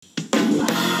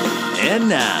And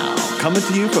now, coming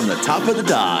to you from the top of the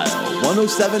dial,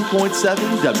 107.7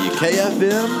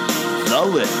 WKFM, The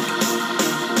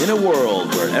Lick. In a world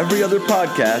where every other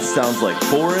podcast sounds like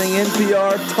boring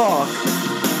NPR talk,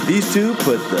 these two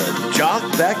put the jock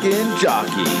back in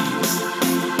jockeys.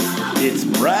 It's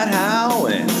Brad Howe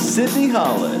and Sydney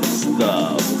Hollis,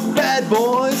 the bad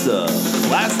boys of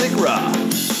classic rock.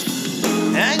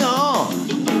 Hang on.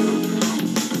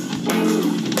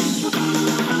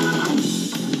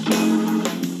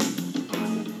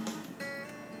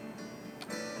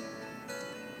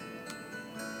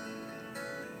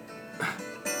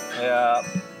 Yeah,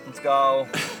 let's go.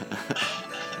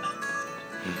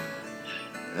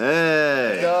 Hey.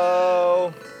 Let's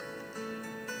go.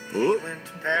 He went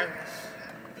to Paris,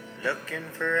 looking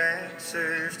for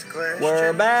answers to questions.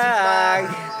 We're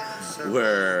back.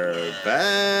 We're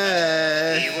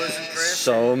back. He was impressed.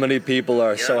 So many people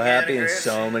are so happy and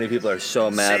so many people are so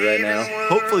mad right now.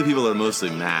 Hopefully people are mostly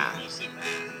mad.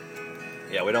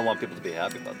 Yeah, we don't want people to be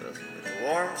happy about this.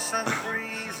 Warm summer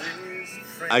breezes.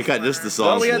 I got just the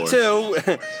Well, song we for got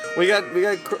it.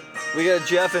 two. we got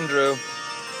Jeff and Drew.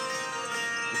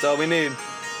 That's all we need.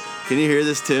 Can you hear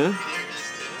this tune?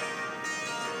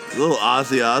 A little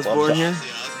Ozzy Osbourne here.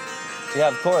 Yeah,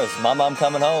 of course. Mom, I'm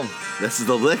coming home. This is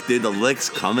The Lick, dude. The Lick's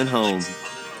coming home.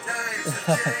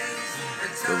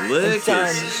 The Lick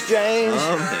Times is strange.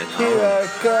 coming Here home. I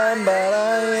come, but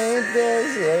I ain't the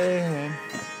same.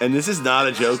 And this is not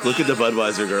a joke. Look at the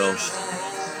Budweiser girls.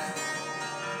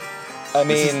 I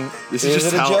mean, this is is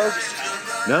just it a how- joke?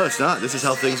 No, it's not. This is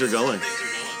how things are going.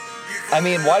 I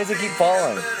mean, why does it keep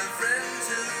falling?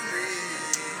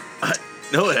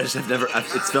 No, I just have never.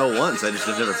 It's fell once. I just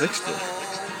have never fixed it.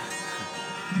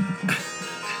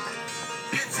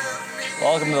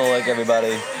 Welcome to the Lick,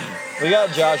 everybody. We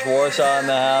got Josh Warsaw in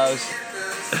the house.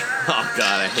 Oh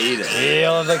God, I hate it.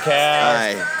 Heel of the I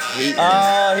cast. hate it.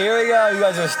 Oh, here we go. You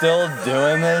guys are still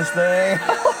doing this thing?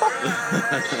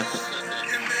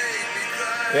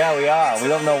 Yeah, we are. We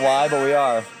don't know why, but we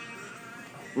are.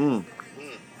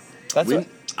 That's what,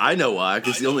 I know why.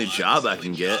 Because it's the only job I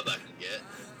can get.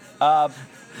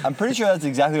 I'm pretty sure that's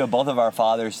exactly what both of our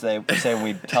fathers say when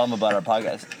we tell them about our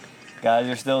podcast. Guys,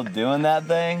 you're still doing that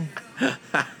thing?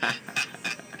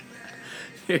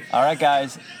 All right,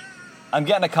 guys. I'm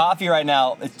getting a coffee right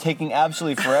now. It's taking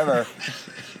absolutely forever.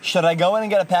 Should I go in and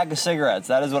get a pack of cigarettes?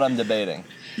 That is what I'm debating.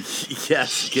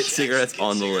 Yes, get cigarettes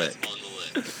on the Lick.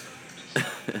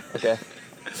 Okay.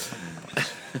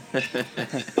 What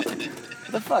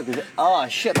the fuck is it? Oh,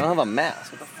 shit. I don't have a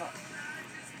mask. What the fuck?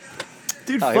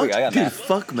 Dude, Oh, here we go. I got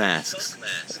fuck masks.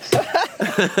 masks.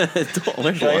 Don't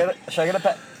wear one. Should I get a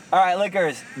pack? All right,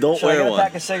 Lickers. Don't should wear I get one. a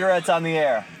pack of cigarettes on the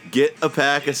air? Get a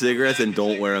pack of cigarettes and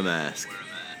don't wear a mask.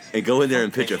 And go in there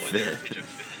and pitch a fit.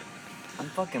 I'm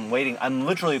fucking waiting. I'm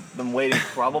literally been waiting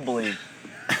probably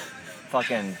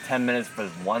fucking 10 minutes for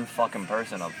one fucking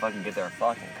person to fucking get their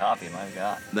fucking coffee. My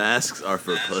God. Masks are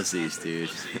for pussies, dude.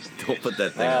 Don't put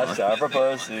that thing Masks on. are for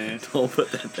pussies. Don't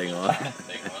put that thing on.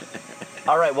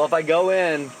 All right, well, if I go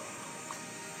in...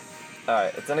 All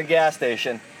right, it's in a gas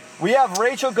station. We have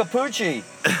Rachel Capucci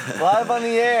live on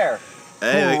the air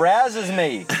Hey, who razzes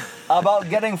me about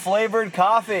getting flavored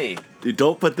coffee. dude,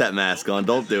 don't put that mask on.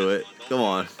 Don't do it. Come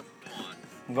on.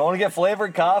 I'm going to get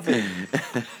flavored coffee.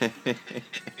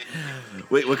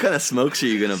 Wait, what kind of smokes are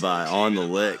you gonna buy on the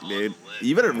Lick, dude?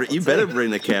 You better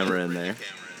bring the camera in there.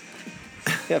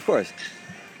 Yeah, of course.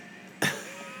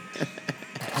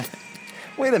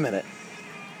 Wait a minute.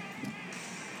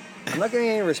 I'm not getting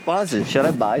any responses. Should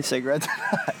I buy cigarettes?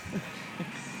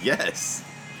 Yes.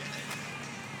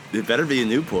 It better be in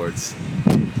Newports.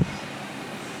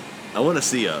 I want to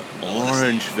see a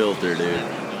orange filter, dude.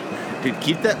 Dude,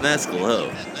 keep that mask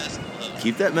low.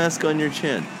 Keep that mask on your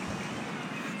chin.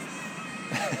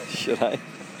 Should I?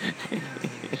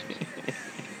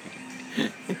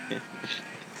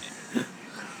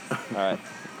 All right,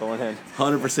 going in.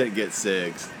 100% get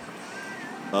cigs.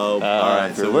 Oh, all right.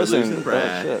 If you're So we're listening, losing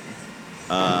Brad.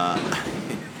 oh,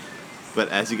 shit. But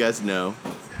as you guys know,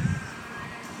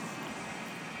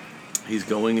 he's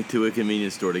going into a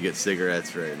convenience store to get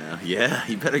cigarettes right now. Yeah,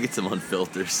 you better get some on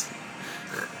filters.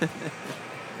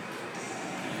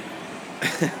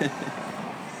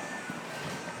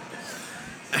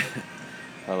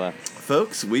 Hold on.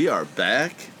 Folks, we are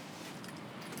back.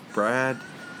 Brad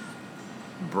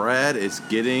is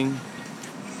getting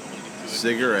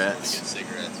cigarettes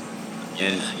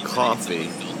and coffee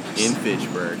in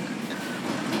Fitchburg.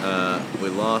 We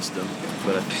lost him,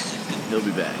 but he'll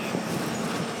be back.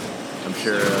 I'm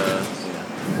sure,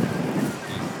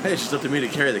 hey, it's just up to me to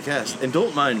carry the cast. And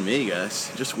don't mind me,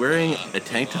 guys. Just wearing a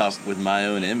tank top with my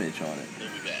own image on it.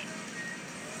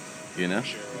 You know?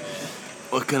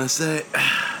 What can I say?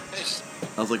 I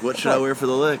was like, what should I wear for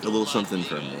the lick? A little something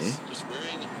for me.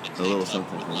 A little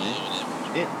something for me.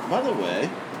 Yeah, by the way,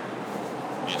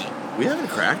 we haven't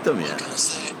cracked them yet.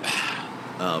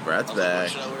 Oh, Brad's back.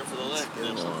 What should I wear for the lick? A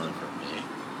little something for me.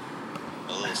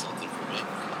 A little something for me.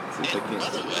 See if I can. By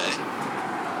the way,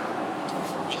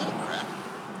 we haven't cracked.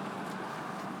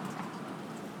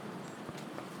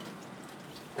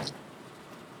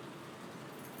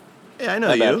 Hey, I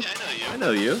know you. I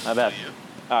know you. Not bad.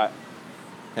 All right.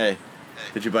 Hey,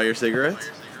 did you buy your cigarettes?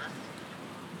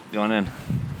 Going in.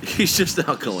 He's just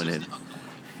now going in.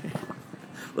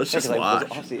 Let's just watch.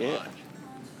 Off the air.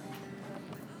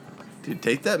 Dude,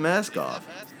 take that mask off.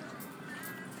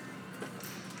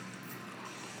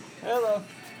 Hello.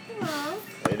 Hello.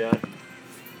 How you doing?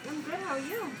 I'm good. How are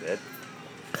you? Good.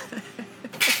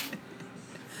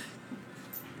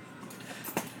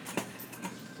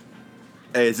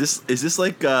 Hey, is this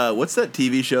like what's that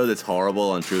TV show that's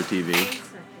horrible on True TV?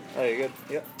 Oh, you good?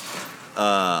 Yep.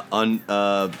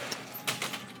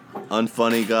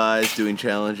 Unfunny guys doing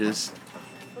challenges.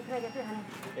 What can I get for honey?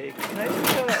 Hey, can I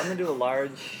just, I'm gonna do a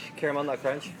large caramel nut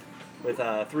crunch with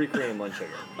 3 cream, 1 sugar.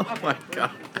 Oh my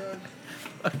god.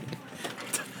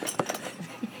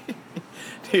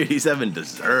 Dude, he's having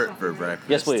dessert for breakfast.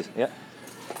 Yes, please. Yeah.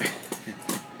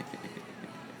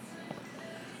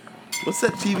 What's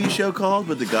that TV show called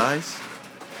with the guys?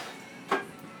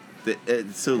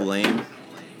 It's so lame.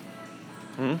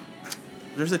 Hmm?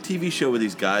 There's a TV show with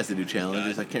these guys that do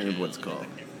challenges. I can't remember what it's called.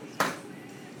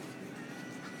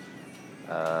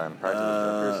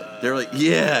 They're like,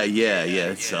 yeah,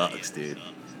 it sucks, dude.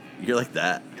 You're like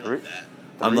that.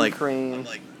 I'm like, cream,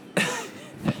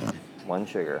 1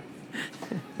 sugar.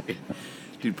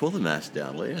 dude, pull the mask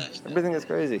down, will you? Everything is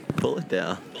crazy. Pull it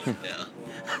down.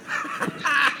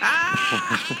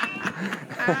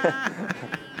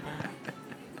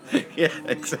 Yeah,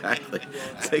 exactly.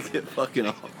 Take it fucking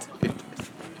off, dude.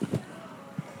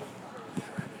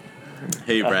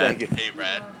 Hey, Brad. Thank you. Hey,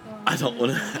 Brad. I don't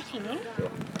want to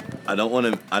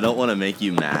make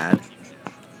you mad.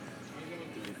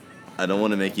 I don't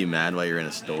want to make you mad while you're in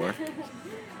a store.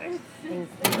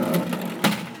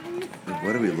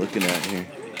 What are we looking at here?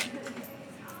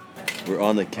 We're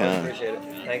on the counter. Appreciate it.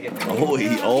 Thank you. Oh,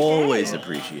 he always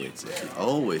appreciates it. He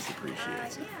always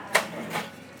appreciates it.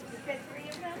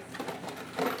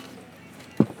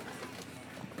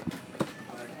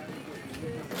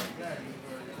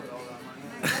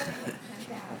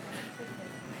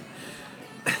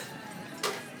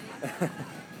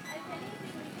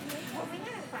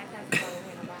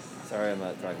 Sorry, I'm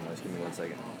not talking much. Give me 1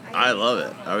 second. I love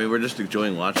it. I mean, we're just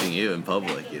enjoying watching you in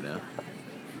public, you know?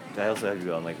 I also have you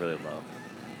going like really low.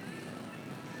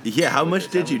 Yeah, how much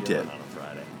did you tip? On a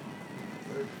Friday.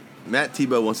 Matt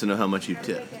Tebow wants to know how much you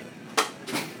tipped.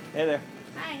 Hey there.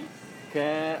 Hi.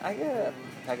 Can I get a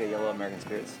pack of yellow American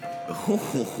Spirits?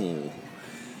 Oh.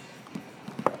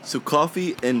 So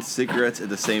coffee and cigarettes at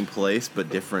the same place, but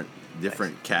different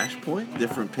cash point,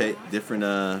 different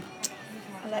 11:10.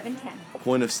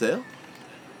 point of sale.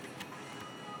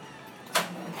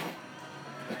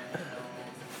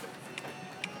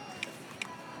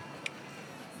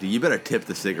 Dude, you better tip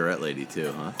the cigarette lady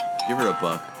too, huh? Give her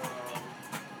 $1.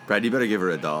 Brad, you better give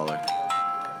her $1.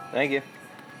 Thank you.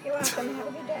 You're welcome. Have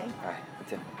a good day. All right.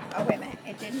 That's it. Oh, wait a minute.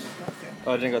 It didn't go through.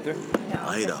 Oh, it didn't go through? No,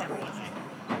 Light for up. some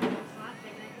reason.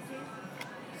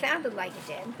 Sounded like it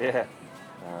did. Yeah.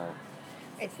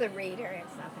 It's the reader.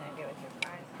 It's nothing to do with your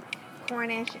card.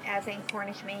 Cornish, as in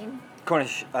Cornish, Maine,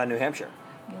 Cornish, New Hampshire.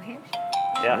 New Hampshire.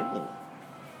 Yeah.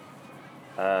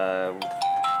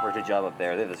 Worked a job up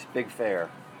there. They have this big fair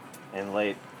in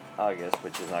late August,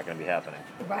 which is not going to be happening.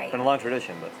 Right. It's been a long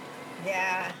tradition, but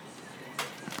Yeah.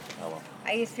 oh well.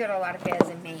 I used to go to a lot of fairs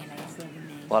in Maine. I used to live in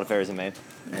Maine. A lot of fairs in Maine.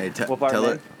 Hey, What part tell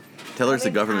of her. Tell her it's the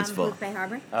government's fault. Booth Bay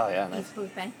Harbor. Oh yeah, nice. East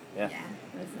Booth Bay. Yeah. Yeah,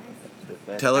 it was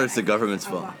nice. Tell her it's the government's I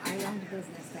fault. owned a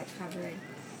business that covered,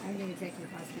 I had an executive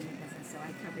housekeeping business, so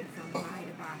I covered from Rye to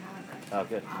Bar Harbor. Oh,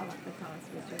 good. All up the coast,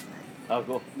 which was nice. Oh,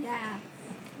 cool. Yeah.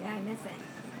 Yeah, I miss it.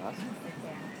 I Awesome. miss it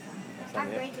there. So.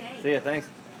 Have a great day. See ya. Thanks.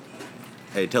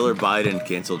 Hey, tell her Biden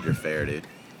canceled your fare, dude.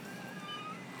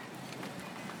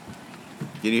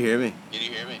 Can you hear me?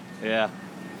 Yeah.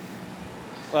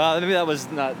 Well, maybe that was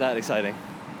not that exciting.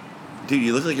 Dude,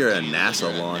 you look like you're at a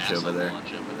NASA launch over there.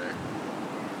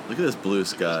 Look at this blue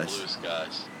skies.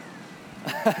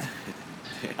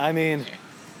 I mean,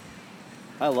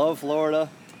 I love Florida.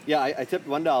 Yeah, I tipped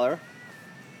 $1.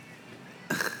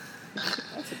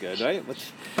 That's good, right?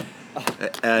 Which,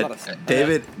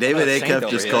 David not a saint Acuff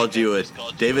over just here. called you a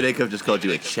David Acuff just called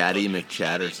you a chatty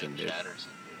McChatterson, dude.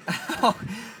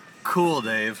 cool,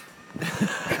 Dave.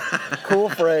 Cool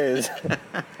phrase.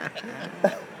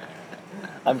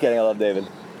 I'm kidding. I love David.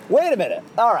 Wait a minute.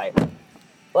 All right.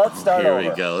 Let's start Here over.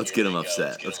 we go. Let's get him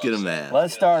upset. Let's get him mad.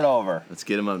 Let's start over. Let's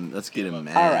get him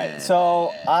mad. All right.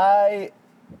 So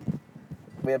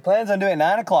we had plans on doing it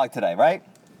 9 o'clock today, right?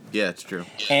 Yeah, it's true.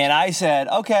 And I said,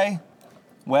 okay,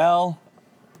 well,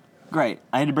 great.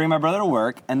 I had to bring my brother to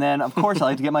work, and then, of course, I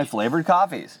like to get my flavored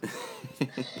coffees.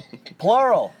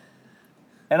 Plural.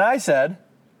 And I said,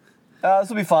 this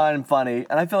will be fun and funny.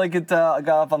 And I feel like it got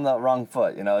off on the wrong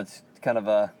foot. You know, it's kind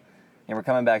of we're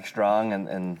coming back strong,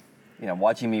 and you know,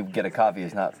 watching me get a coffee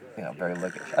is not, you know, very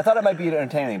lickish. I thought it might be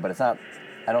entertaining, but it's not.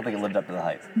 I don't think it lived up to the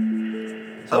hype.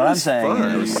 So what I'm saying fun.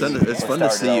 is, It's fun to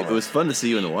see you. It was fun to see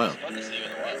you in the wild.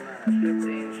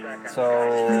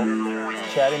 So,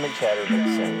 Chatty McChatty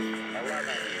McSing.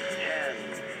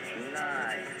 10,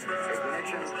 9,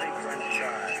 ignition sequence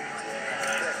start.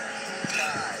 6,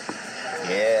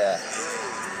 5, Yeah.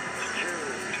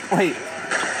 Wait.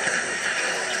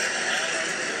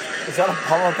 Is that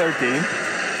Apollo 13?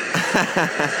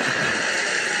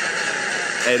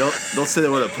 Hey, don't say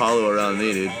the word Apollo around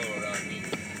me, dude.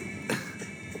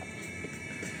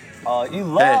 Oh, you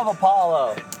love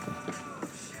Apollo.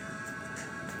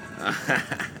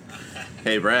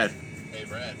 Hey, Brad.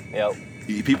 Yep.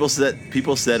 People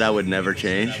said I would never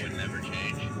change.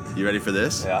 You ready for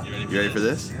this? Yeah. You ready for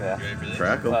this? Yeah.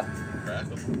 Crackle.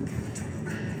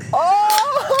 Oh!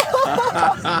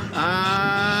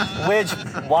 Which,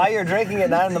 why you're drinking at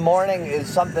 9 in the morning is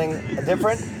something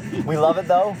different. We love it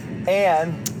though.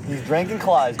 And he's drinking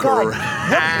Claws. God,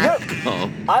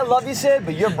 I love you, Sid,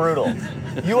 but you're brutal.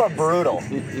 You are brutal.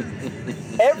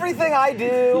 Everything I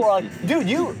do, or like, dude,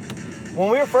 when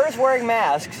we were first wearing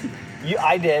masks,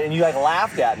 I did, and you like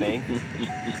laughed at me.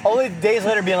 Only days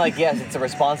later being like, yes, it's a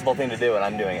responsible thing to do, and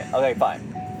I'm doing it. Okay, fine.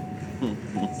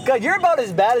 God, you're about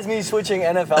as bad as me switching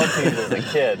NFL teams as a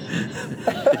kid.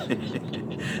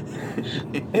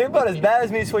 You're about as bad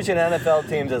as me switching NFL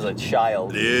teams as a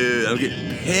child. Dude, I'm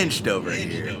getting pinched over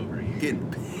here.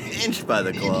 Getting pinched by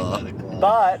the claw.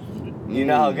 But you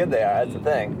know how good they are. That's the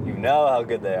thing. You know how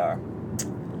good they are.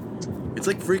 It's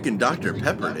like freaking Dr.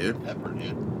 Pepper, dude.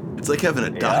 It's like having a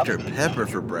Dr. Pepper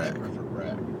for Brack.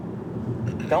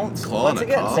 Don't, Claw once and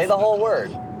a again, cough. say the whole word.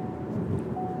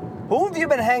 Who have you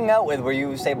been hanging out with where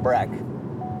you say Breck?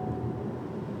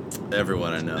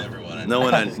 Everyone I know. No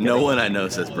one I know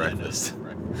says breakfast. Dude,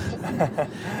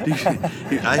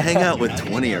 I hang out with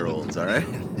 20-year-olds, all right?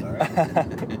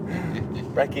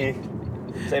 Brecky.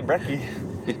 Say Brecky.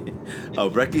 Oh,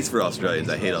 Brecky's for Australians.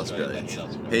 I hate Australians.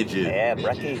 Hey, Jude. Yeah,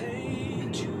 Brecky.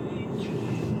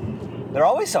 They're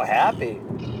always so happy.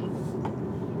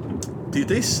 Dude,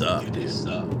 they suck, dude.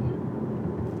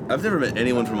 I've never met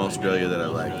anyone from Australia that I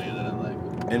like.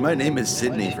 And my name is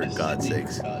Sydney, for God's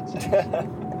sakes. Dude,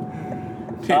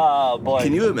 Oh, boy.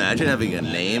 can you imagine having a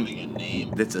name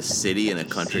that's a city in a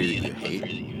country that you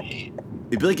hate?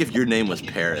 It'd be like if your name was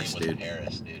Paris, dude. Yeah,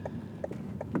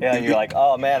 and you're like,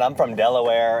 oh man, I'm from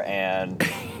Delaware, and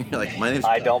You're like, my name's...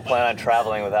 I don't plan on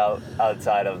traveling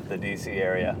outside of the DC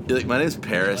area. You're like, my name's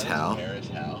Paris Howe.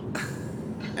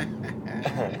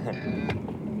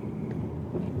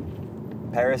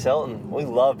 Paris Hilton. We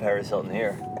love Paris Hilton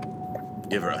here.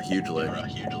 Give her a huge lick.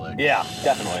 Yeah,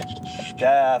 definitely.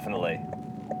 Definitely.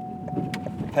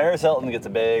 Paris Hilton gets a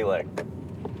big lick.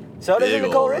 So does Big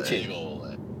Nicole ol' Richie.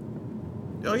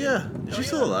 Oh, yeah. Is she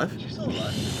still alive?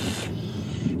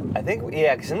 I think,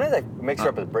 yeah, because sometimes I mix her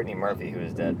up with Brittany Murphy, who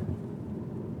is dead.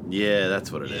 Yeah, that's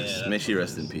what it is. May she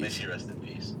rest in peace.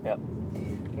 Yep.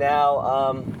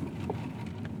 Now,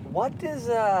 what is,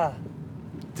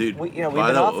 Dude, we've been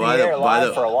off the air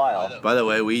live for a while. By the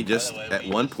way, we just, at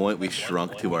one point, we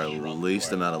shrunk to our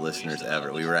least amount of listeners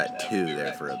ever. We were at 2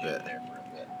 there for a bit.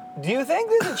 Do you think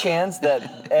there's a chance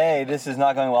that, A, this is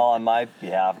not going well on my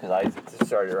behalf because I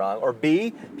started wrong, or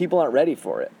B, people aren't ready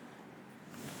for it?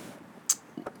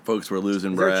 Folks, we're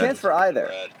losing Is there Brad. a chance for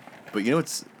either? But you know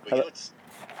what's...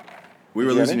 We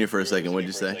were losing you for a second. What'd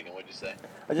you say?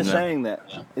 I'm just No. saying that,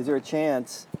 is there a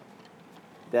chance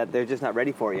that they're just not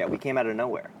ready for it yet? We came out of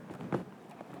nowhere.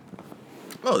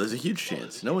 Oh, there's a huge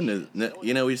chance. No one knew. No,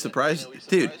 you know, we surprised...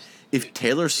 Dude, if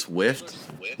Taylor Swift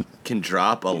can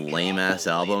drop a lame-ass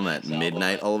album at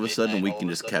midnight all of a sudden, we can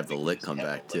just have the lick come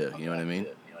back, too. You know what I mean?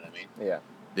 Yeah.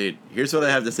 Dude, here's what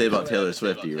I have to say about Taylor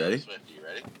Swift. Are you ready?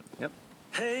 Yep.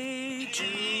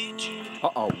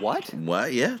 Uh-oh, what?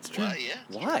 What? Yeah, it's true.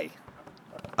 Why?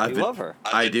 I love her.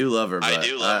 I do love her, but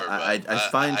I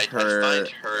find her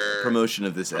promotion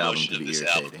of this album to be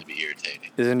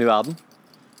irritating. Is it a new album?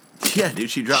 Yeah, dude,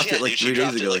 she dropped it like 3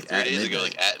 days ago, like at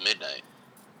midnight.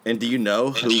 And do you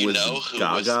know who was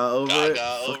Gaga over it?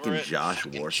 Fucking Josh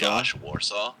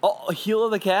Warsaw. Oh, heel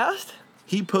of the cast?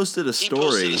 He posted a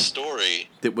story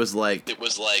that was like,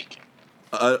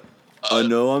 I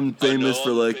know I'm famous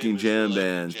for liking jam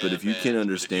bands, but if you can't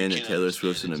understand that Taylor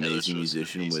Swift's an amazing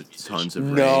musician with tons of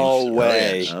range. No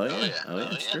way. Oh yeah,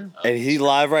 it's true. And he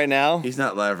live right now? He's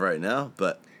not live right now,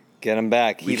 but Get him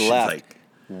back. we He should, left. like,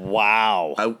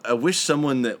 Wow. I wish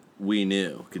someone that we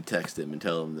knew could text him and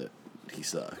tell him that he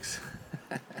sucks.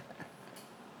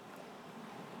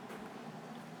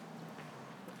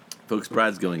 Folks,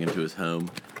 Brad's going into his home.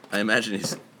 I imagine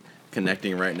he's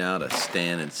connecting right now to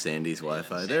Stan and Sandy's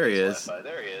Wi-Fi. There he is.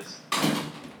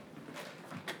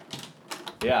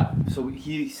 Yeah. So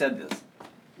he said this.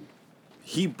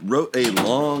 He wrote a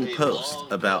long post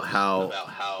about how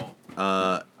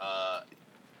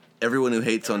everyone who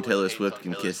hates on Taylor Swift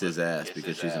can kiss his ass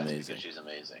because she's amazing.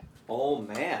 Oh,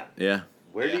 man. Yeah.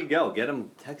 Where did he go? Get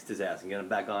him, text his ass and get him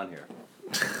back on here.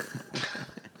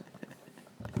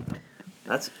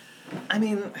 I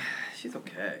mean, she's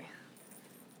okay.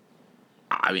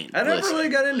 I mean, I never listen. really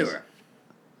got into her.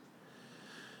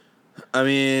 I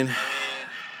mean,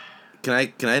 can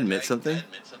I admit something?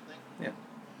 Yeah.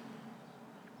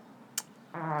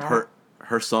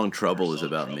 Her song "Trouble" is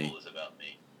about me.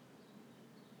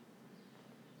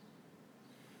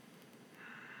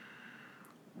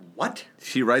 What?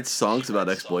 She writes songs about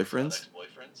ex-boyfriends.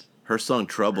 Her song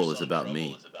 "Trouble" is about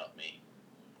me.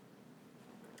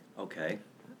 Okay.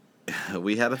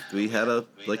 We had a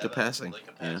passing.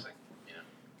 Yeah.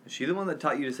 Is she the one that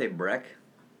taught you to say Breck?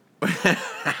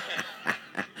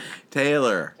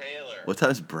 Taylor. What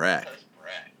time's Breck?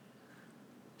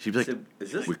 She'd be like,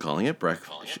 Is this? We're calling it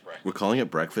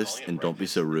breakfast, and don't be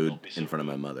so rude in front of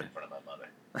my mother.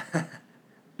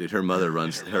 Dude, her mother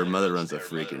runs a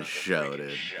freaking show,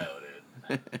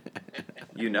 dude.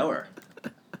 You know her.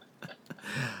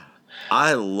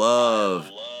 I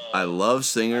love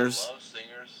singers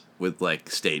with like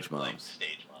stage moms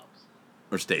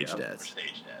or stage dads.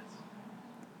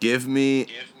 Give me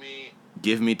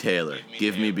Taylor.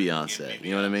 Give me Beyonce.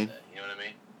 You know what I mean?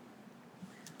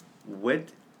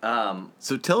 What?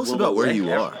 So tell us Will about the where Lick you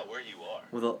ever-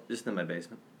 are. Just in my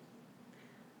basement.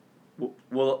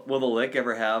 Will the Lick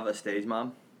ever have a stage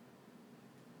mom?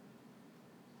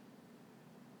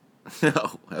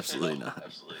 No, absolutely not.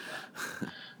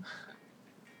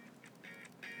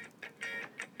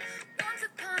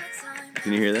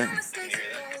 Can you hear that?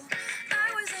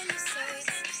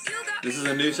 This is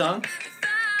a new song?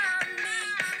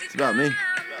 It's about me. Is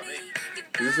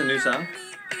this a new song?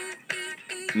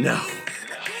 No.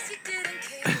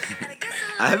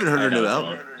 I haven't heard her new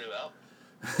album.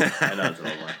 I know it's an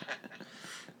old one.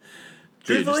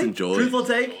 Dude, just enjoy it. Truthful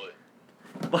take?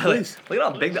 Please. Look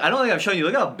at how big, I don't think I've shown you,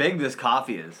 look at how big this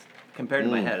coffee is compared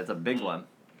to my head. It's a big one.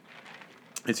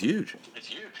 It's huge.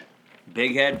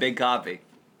 Big head, big coffee.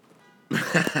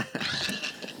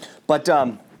 But,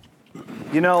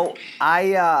 you know,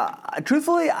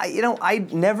 truthfully, I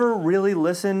never really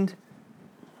listened.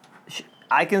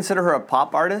 I consider her a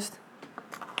pop artist.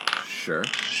 Sure.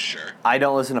 I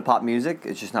don't listen to pop music.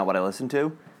 It's just not what I listen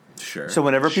to. Sure. So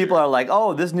whenever people are like,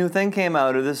 oh, this new thing came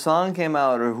out, or this song came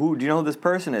out, or do you know who this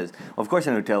person is? Well, of course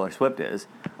I know who Taylor Swift is.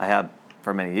 I have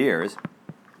for many years.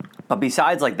 But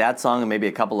besides like that song and maybe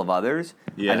a couple of others,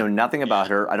 Yeah. I know nothing about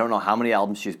her. I don't know how many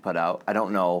albums she's put out. I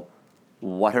don't know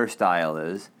what her style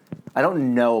is. I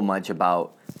don't know much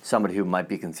about somebody who might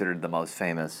be considered the most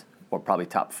famous or probably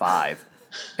top 5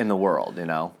 in the world, you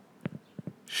know?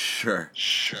 Sure.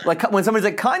 Like when somebody's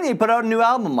like, Kanye put out a new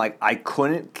album, like, I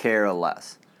couldn't care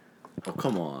less. Oh,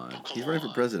 come on. He's running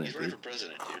for president, dude.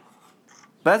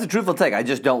 But that's a truthful take. I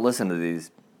just don't listen to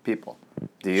these people.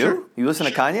 Do you? Sure. You listen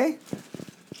to Kanye?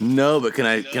 No, but can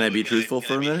I be truthful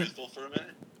for a minute?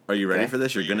 Are you ready Okay. for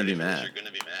this? You're gonna be mad.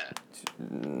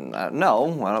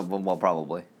 No. I don't, well,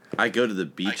 probably. I go to the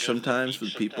beach sometimes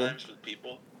with people,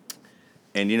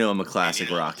 and you know I'm a classic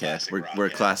rock head. We're a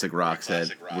classic rock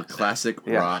head. We're classic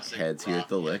Yeah. rock heads here at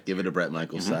the Lick. Give it a Bret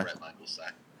Michaels sack.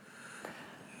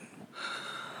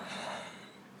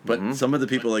 But some of the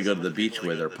people I go to the beach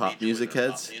with are pop music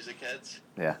heads.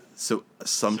 Yeah. So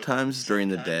sometimes during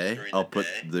the day, I'll put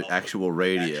the actual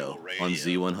radio on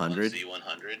Z100,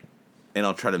 and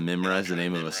I'll try to memorize the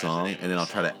name of a song, and then I'll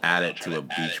try to add it to a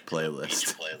beach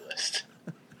playlist.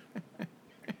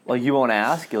 Well, you won't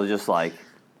ask. You'll just like,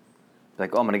 oh, I'm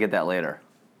going to get that later.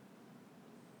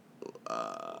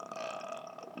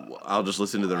 I'll just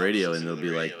listen to the radio, and it'll be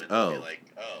like, oh,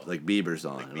 like Bieber's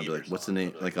on, and I'll be like, what's the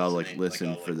name? Like I'll like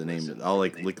listen for the name. I'll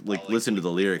like listen to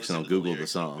the lyrics, and I'll Google the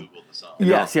song.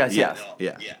 Yes. Yeah.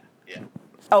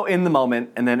 Oh, in the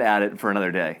moment, and then add it for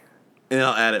another day. And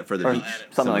I'll add it for the Or beach.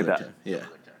 something some like other that. time. Yeah.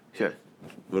 Sure.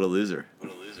 What a loser.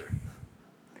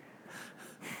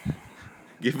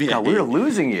 Give me God, a we're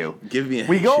losing you. Give me a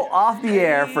We go off the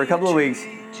air for a couple of weeks.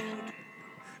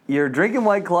 You're drinking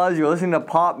White Claws. You're listening to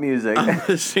pop music. I'm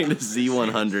listening to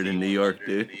Z100 in New York,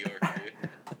 dude.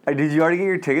 Did you already get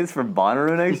your tickets for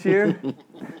Bonnaroo next year?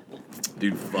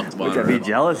 Dude, fuck Which I'd be Bonnaroo.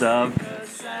 jealous of.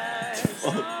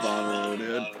 Fuck Bonnaroo,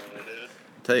 dude.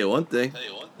 Tell you one thing.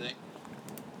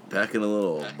 Packing a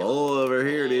little bowl over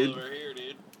here, dude.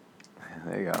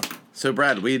 There you go. So,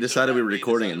 Brad, we decided we were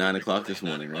recording at 9 o'clock this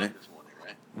morning, right?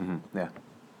 Yeah.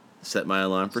 Set my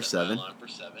alarm for 7.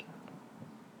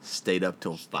 Stayed up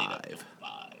till 5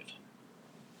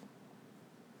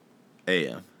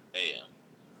 a.m.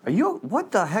 Are you?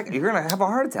 What the heck? You're gonna have a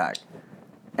heart attack,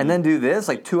 and then do this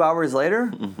like 2 hours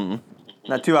later? Mm-hmm.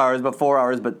 Not 2 hours, but 4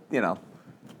 hours. But you know.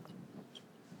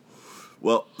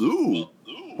 Well, ooh.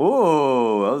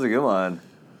 Ooh, that was a good one.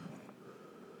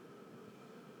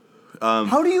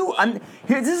 How do you?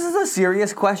 Here, this is a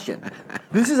serious question.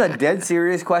 This is a dead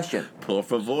serious question. Por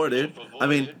favor, dude. I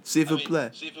mean, s'il vous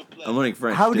plaît. I'm learning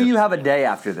French. How do too. you have a day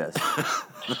after this?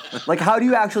 Like, how do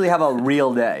you actually have a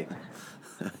real day?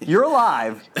 You're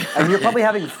alive, and you're probably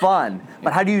having fun,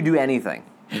 but how do you do anything?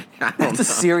 That's a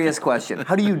serious question.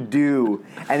 How do you do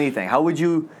anything? How would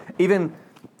you even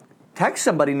text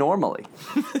somebody normally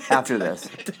after this?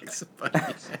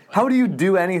 How do you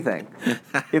do anything?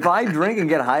 If I drink and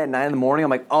get high at 9 in the morning, I'm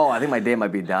like, oh, I think my day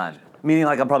might be done. Meaning,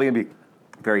 like, I'm probably going to be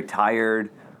very tired.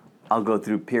 I'll go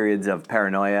through periods of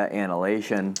paranoia and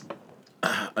elation.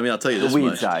 I mean, I'll tell you this The weed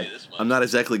much. side. I'm not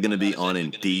exactly going to be on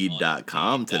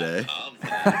Indeed.com today.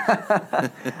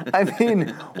 I mean,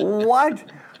 what?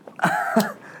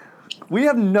 We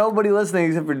have nobody listening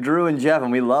except for Drew and Jeff,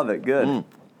 and we love it. Good.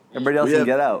 Everybody else can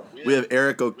get out. We have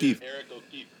Eric O'Keefe.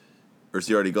 Or is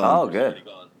he already gone? Oh, good.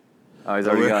 Oh, he's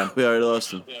already gone. We already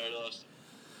lost him.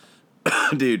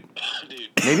 Dude.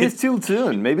 Maybe it's too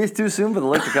soon. Maybe it's too soon for the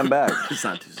lick to come back. It's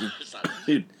not too soon.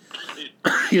 Dude.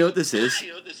 You know what this is?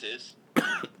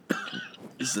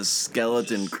 It's the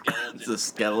skeleton. It's the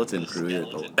skeleton crew here.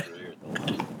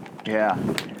 Yeah.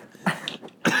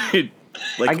 Dude,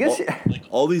 like I guess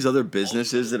all these other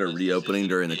businesses that are reopening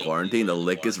during the quarantine, the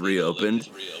lick is reopened,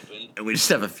 and we just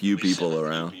have a few people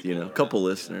around. You know, a couple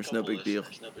listeners, no big deal.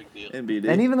 NBD.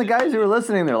 And even the guys who are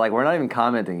listening, they're like, we're not even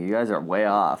commenting. You guys are way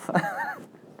off.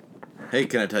 Hey,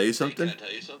 can I tell you something?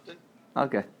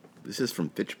 Okay. This is from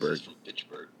Fitchburg.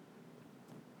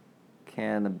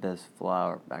 Cannabis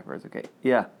flower backwards. Okay.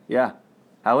 Yeah. Yeah.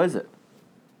 How is it?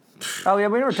 Oh, yeah,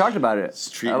 we never talked about it. It's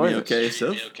treating me okay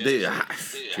so dude,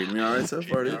 treating me all right so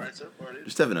far, dude.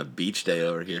 Just having a beach day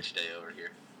over here.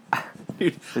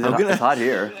 Dude, It's hot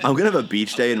here. I'm gonna have a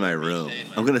beach day in my room.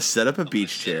 I'm gonna set up a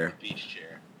beach chair.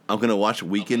 I'm gonna watch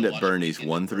Weekend at Bernie's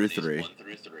 1 through 3.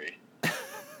 I'm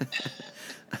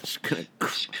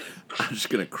just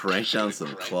gonna crank down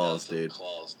some claws, dude.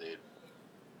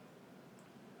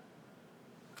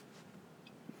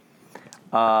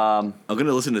 I'm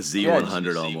gonna listen to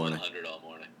Z100 all morning.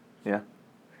 Yeah.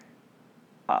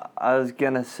 I was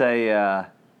going to say,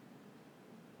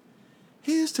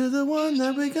 Here's to the one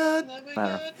that we got. I don't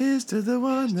know. Here's to the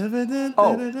one that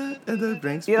Oh. that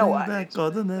brings You know, back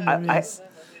all the memories.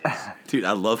 Dude,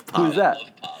 I love pop. Who's that?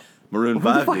 Maroon Who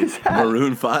the 5, fuck dude. is that?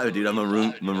 Maroon 5, dude. I'm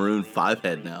a Maroon 5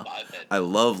 head now. I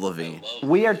love Levine.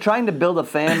 We are trying to build a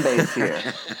fan base here.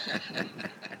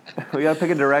 We got to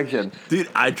pick a direction. Dude,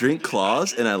 I drink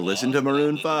claws and I listen to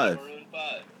Maroon 5.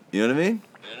 You know what I mean?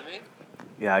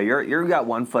 Yeah, you're got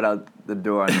one foot out the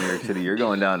door in New York City. You're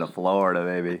going down to Florida,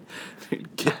 baby.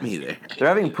 Dude, get me there. They're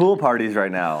having pool parties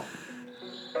right now.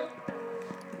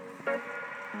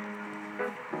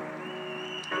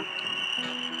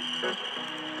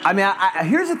 I mean,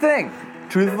 here's the thing.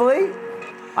 Truthfully,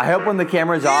 I hope when the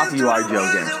camera's off, you are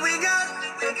joking.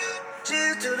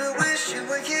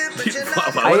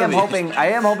 I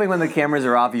am hoping when the cameras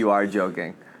are off, you are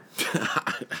joking.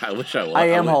 I wish I was. I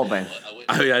am hoping.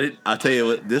 I mean, I'll tell you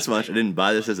what, this much. I didn't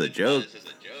buy this as a joke.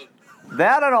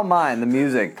 That I don't mind. The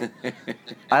music,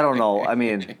 I don't know. I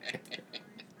mean,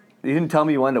 you didn't tell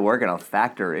me you wanted to work in a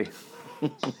factory.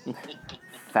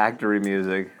 Factory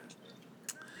music.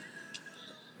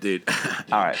 Dude.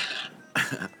 All right.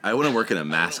 I want to work in a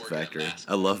mask factory.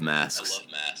 I love masks.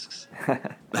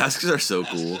 Masks are so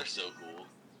cool.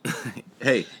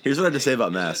 Hey, here's what I have to say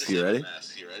about masks. You ready?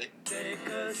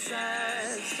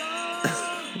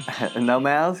 No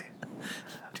mask?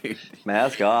 Dude.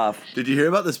 Mask off. Did you hear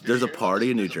about this? There's a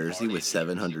party in New Jersey with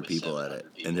 700 people at it,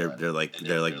 and they're like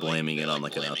blaming it on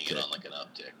like an uptick.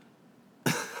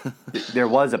 There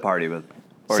was a party with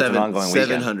Or it's an ongoing weekend?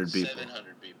 700 people.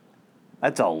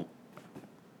 That's a...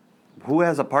 Who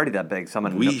has a party that big?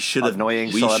 Someone annoying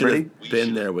celebrity? We should have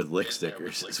been there with lick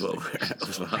stickers is what we're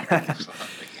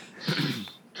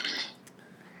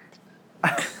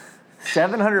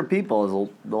 700 people is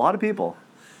a lot of people.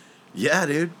 Yeah,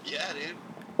 dude.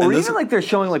 Or even like they're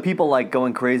showing like people like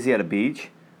going crazy at a beach,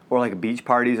 or like beach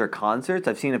parties or concerts.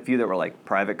 I've seen a few that were like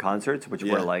private concerts, which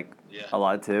were like a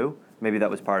lot too. Maybe that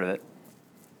was part of it.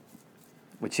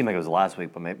 Which seemed like it was last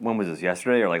week, but when was this?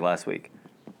 Yesterday or like last week?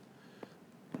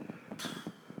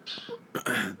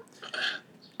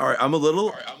 All right, I'm a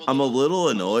little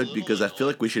annoyed because I feel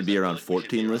like we should be around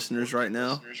 14 listeners right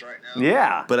now.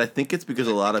 Yeah. But I think it's because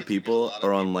a lot of people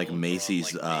are on like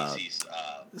Macy's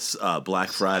Black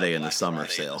Friday and the summer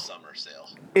sale.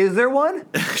 Is there one?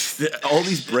 All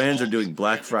these brands are doing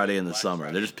Black Friday in the summer.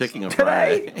 They're just picking a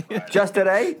Friday. Just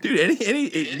today? Dude, any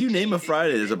you name a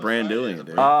Friday, there's a brand doing it,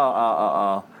 dude.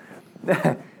 Oh.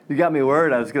 You got me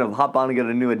worried. I was going to hop on and get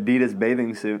a new Adidas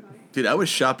bathing suit. Dude, I was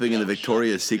shopping in the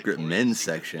Victoria's Secret men's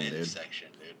section, dude.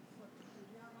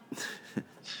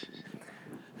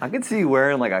 I could see you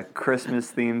wearing like a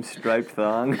Christmas-themed striped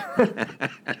thong.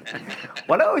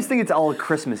 Why do I always think it's all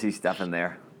Christmassy stuff in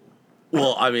there?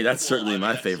 Well, I mean, that's certainly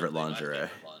my favorite lingerie.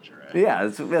 Yeah,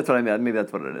 that's what I mean. Maybe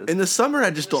that's what it is. In the summer, I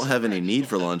just don't have any need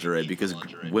for lingerie because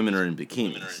women are in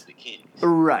bikinis.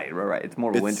 Right. It's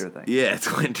more of a winter thing. Yeah, it's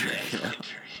winter. You know?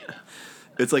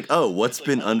 It's like, oh, what's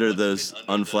been under those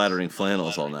unflattering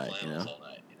flannels all night, you know?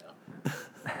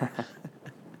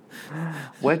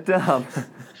 What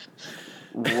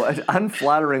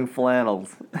unflattering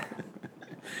flannels?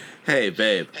 Hey,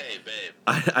 babe.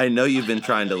 I know you've been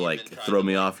trying to, like, throw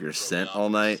me off your scent all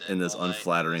night in those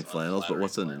unflattering flannels, but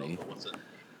what's underneath?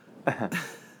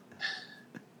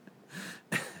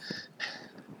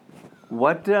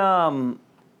 What,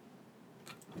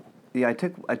 yeah, I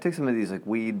took some of these, like,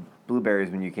 weed blueberries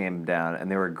when you came down, and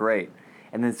they were great.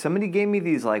 And then somebody gave me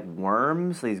these, like,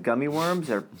 worms, these gummy worms.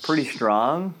 They're pretty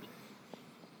strong.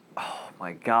 Oh,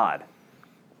 my God.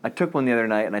 I took one the other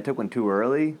night, and I took one too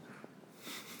early.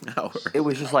 It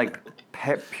was just, like,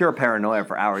 pure paranoia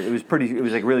for hours. It was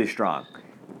like, really strong.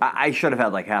 I should have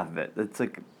had, like, half of it. It's,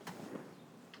 like,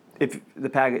 if the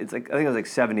packet, it's, like, I think it was, like,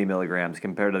 70 milligrams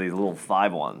compared to these little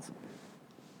 5 ones.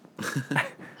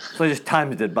 So I just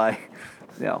timed it by,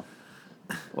 you know,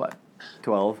 what,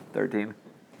 12, 13?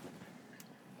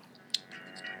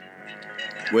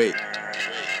 Wait.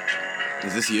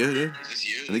 Is this you, dude?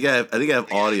 I think I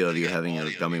have audio of you having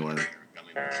a gummy worm.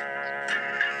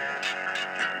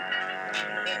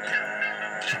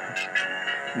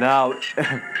 No.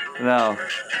 No.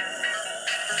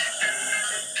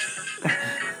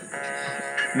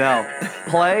 No.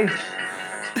 Play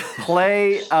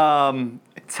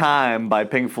Time by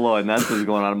Pink Floyd, and that's what's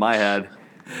going on in my head.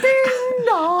 Ding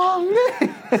dong.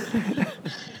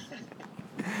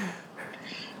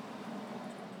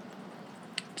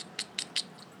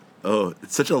 Oh,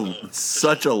 it's such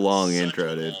a long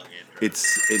intro, dude.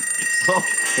 Oh,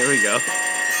 here we go.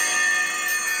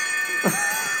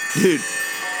 Dude.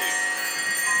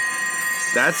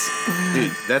 That's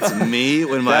me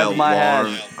when my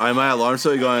alarm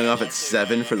started going off at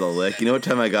 7 for the lick. You know what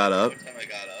time I got up?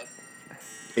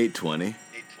 8:20.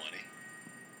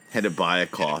 Had to buy a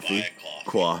coffee.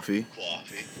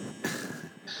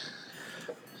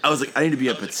 I was like, I need to be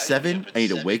up at 7. I need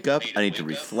to wake up. I need to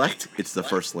reflect. It's the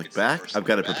first lick back. I've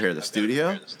got to prepare the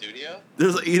studio.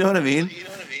 You know what I mean?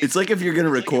 It's like if you're going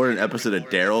to record an episode of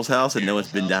Daryl's house and no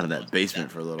one's been down in that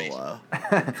basement for a little while.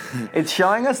 It's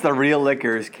showing us the real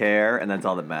lickers care, and that's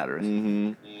all that matters.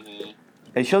 Mm-hmm.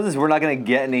 It shows us we're not going to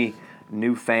get any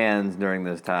new fans during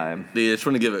this time. Dude, I just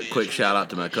want to give a quick shout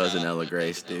out to my cousin Ella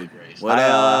Grace, dude. What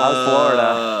up? How's Florida?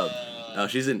 Oh,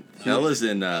 Ella's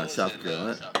in South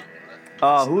Carolina.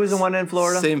 Oh, who is the one in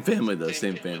Florida? Same family, though.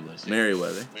 Same family.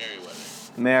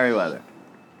 Merriweather.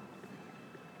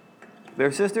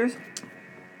 They're sisters?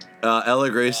 Ella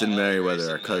Grace and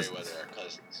Merriweather are cousins.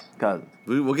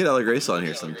 We'll get Ella Grace on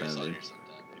here sometime, dude.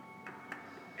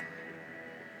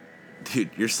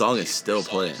 Dude, your song is still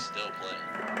playing.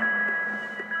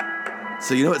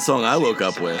 So you know what song I woke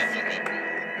up with?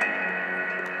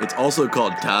 It's also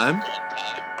called Time.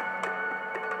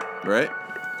 Right?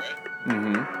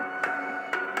 Mm-hmm.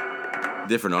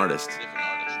 Different artist.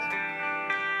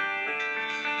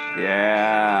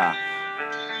 Yeah.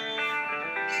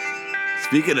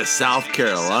 Speaking of South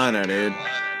Carolina, dude.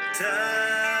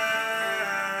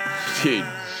 Dude,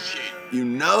 you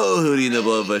know Hootie and the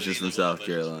Blowfish is from South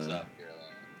Carolina.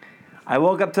 I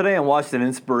woke up today and watched an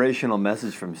inspirational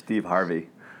message from Steve Harvey.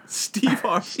 Steve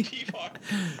Harvey?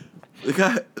 The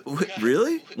guy,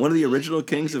 really? One of the original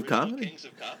kings of comedy?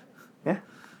 Yeah.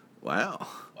 Wow.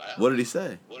 What did he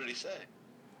say?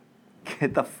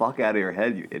 Get the fuck out of your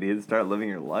head, you idiot. Start living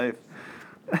your life.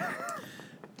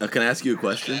 Now, can I ask you a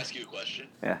question?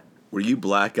 Yeah. Were you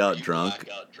blackout drunk,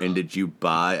 and did you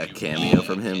buy a cameo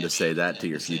from him to say that to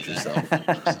your future self?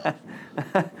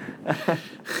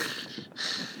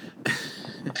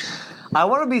 I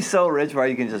want to be so rich where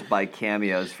you can just buy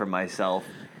cameos for myself.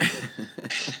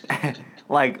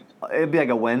 Like, it'd be like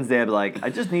a Wednesday, I'd be like, I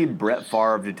just need Brett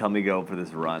Favre to tell me to go for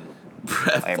this run.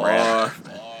 Brett Hey, Favre. Brad.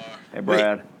 Hey,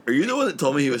 Brad. Wait, are you the one that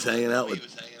told me he was hanging out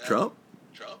with Trump?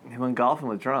 He went golfing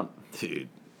with Trump. Dude,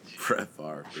 Brett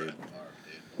Favre, dude.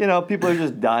 You know, people are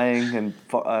just dying, and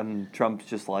Trump's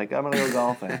just like, I'm going to go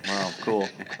golfing. Wow, cool.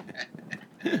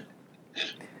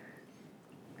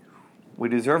 We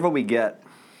deserve what we get.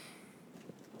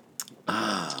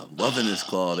 Loving this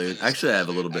claw, dude. Actually, I have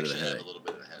a little bit of a headache.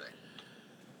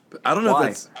 But I don't know Why?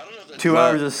 if that's... 2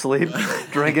 hours of sleep,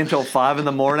 drink until 5 in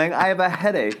the morning. I have a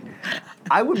headache.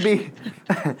 I would be,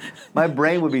 my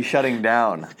brain would be shutting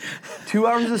down. 2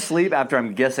 hours of sleep after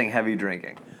I'm guessing heavy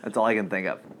drinking. That's all I can think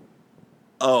of.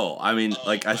 Oh, I mean,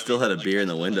 like, I still had a beer in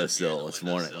the windowsill this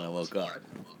morning when I woke up.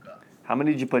 How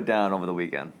many did you put down over the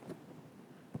weekend?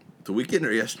 The weekend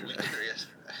or yesterday?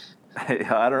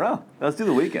 I don't know. Let's do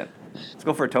the weekend. Let's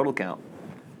go for a total count.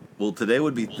 Well, today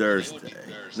would be Thursday.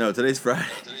 No, today's Friday.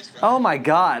 Oh my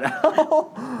God.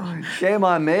 Shame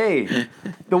on me.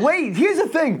 Here's the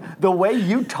thing. The way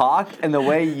you talk and the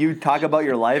way you talk about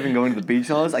your life and going to the beach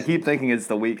and all this, I keep thinking it's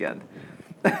the weekend.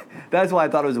 That's why I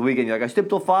thought it was the weekend. You're like, I sleep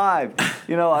till 5.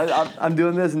 You know, I'm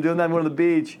doing this and doing that. I'm going to the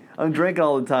beach. I'm drinking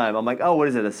all the time. I'm like, oh, what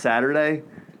is it, a Saturday?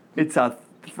 It's a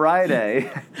Friday.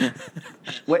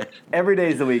 Wait, every day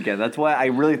is the weekend. That's why I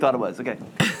really thought it was. Okay.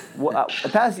 Well,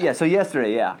 so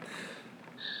yesterday, yeah.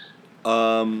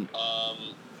 I'm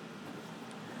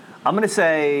only gonna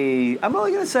say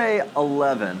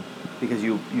 11 because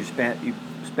you span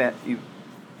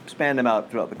them out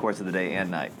throughout the course of the day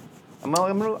and night. I'm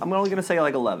only gonna say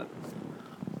like 11.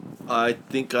 I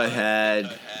think I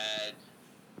had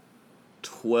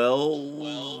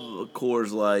 12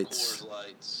 Coors Lights,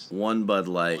 1 Bud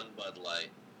Light,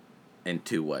 and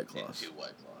 2 White Claws.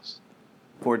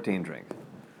 14 drinks.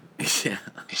 Yeah.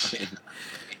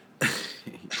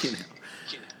 You know,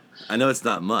 I know it's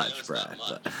not much, Brad,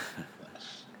 but...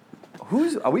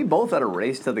 Are we both at a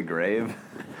race to the grave?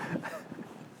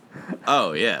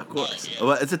 Oh, yeah, of course.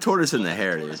 Well, it's a tortoise in the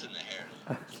hare, dude.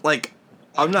 Like,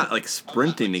 I'm not, like,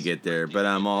 sprinting to get there, but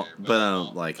I'm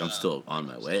still on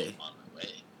my way.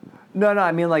 No,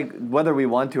 I mean, like, whether we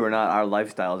want to or not, our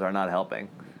lifestyles are not helping.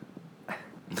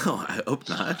 No, I hope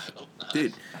not.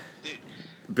 Dude,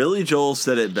 Billy Joel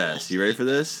said it best. You ready for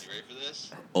this?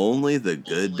 Only the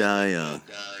good die young.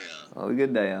 Oh, the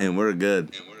good day, huh? And we're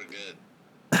good.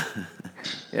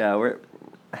 Yeah, we're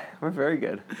very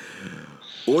good.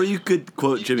 Or you could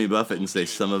quote Jimmy Buffett and say,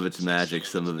 some of it's magic,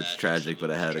 some of it's tragic,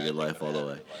 but I had a good life all the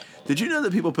way. Did you know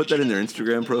that people put that in their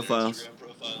Instagram profiles?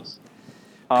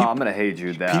 I'm going to hate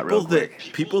you that real quick.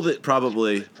 People that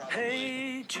probably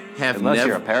have Unless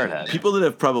you're a parrot head. People that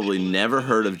have probably never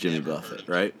heard of Jimmy Buffett,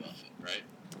 right?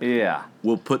 Yeah.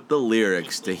 Will put the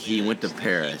lyrics to He Went to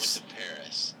Paris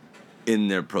in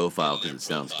their profile because it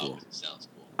sounds cool.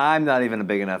 I'm not even a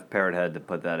big enough parrot head to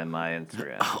put that in my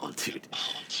Instagram. Oh, dude.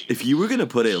 If you were going to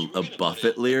put a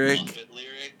Buffett lyric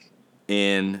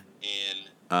in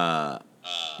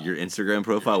your Instagram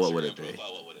profile, what would it be?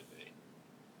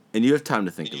 And you have time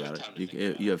to think about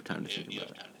it. You have time to think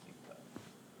about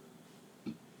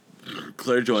it.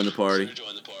 Claire joined the party.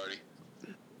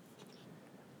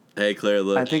 Hey, Claire,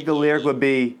 look. I think the lyric would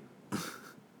be,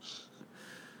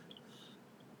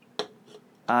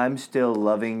 I'm still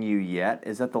loving you yet.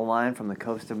 Is that the line from The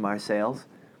Coast of Marseilles?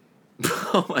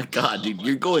 Oh my God, dude,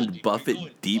 you're going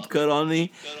Buffett deep cut on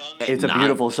me. It's a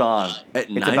beautiful song. It's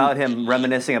 9 about him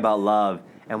reminiscing about love,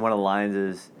 and one of the lines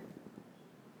is,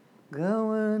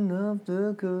 going up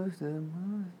the coast of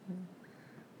Marseilles.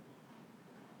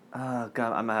 Oh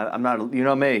God, I'm not. You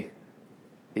know me.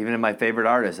 Even in my favorite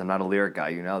artists, I'm not a lyric guy.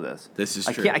 You know this. This is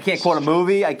true. I can't quote a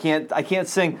movie. I can't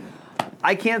sing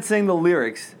the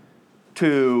lyrics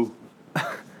to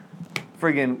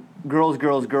friggin'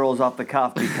 girls off the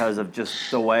cuff because of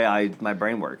just the way my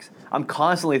brain works. I'm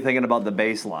constantly thinking about the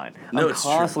bass line. I'm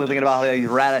constantly thinking about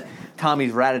how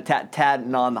Tommy's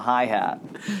rat-a-tat-tatting on the hi-hat.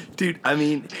 Dude, I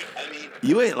mean,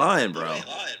 you ain't lying, bro.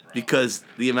 Because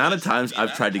the amount of times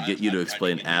I've tried to get you to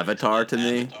explain Avatar to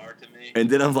me, and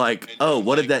then I'm like, oh,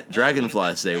 what did that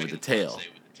dragonfly say with the tail?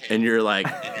 And you're like,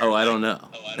 oh, I don't know.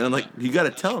 And I'm like, you got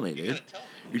to tell me, dude.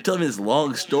 You're telling me this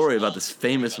long story about this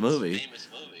famous movie.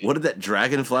 What did that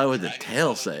dragonfly with the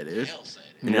tail say, dude?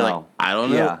 And you're like, I don't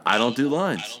know. Yeah. I don't do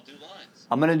lines.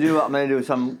 I'm gonna do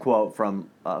some quote from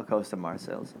Costa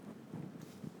Marseilles.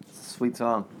 It's a sweet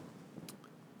song.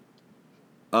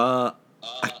 I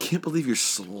can't believe you're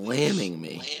slamming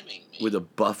me with a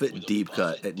Buffett deep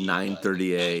cut at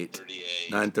 9:38,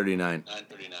 9:39.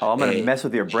 Oh, I'm gonna mess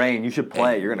with your brain. You should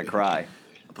play it. You're gonna cry.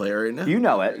 Play it right now. You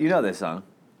know it. You know this song.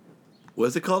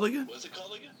 What's it called again?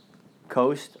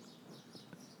 Coast.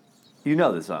 You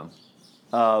know this song.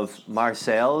 Of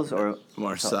Marseilles or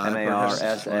Marseille.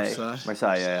 M-A-R-S-A.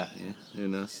 Marseille, yeah. Yeah, who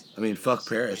knows? I mean, fuck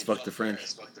Paris, fuck the French.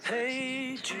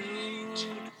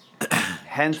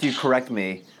 Hence, you correct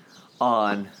me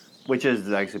on, which is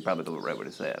actually probably the right way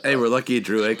to say it. Hey, we're lucky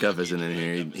Drew Acuff isn't in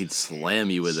here. He'd slam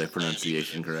you with a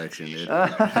pronunciation correction, dude.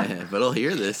 But he'll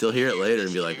hear this. He'll hear it later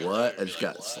and be like, what? I just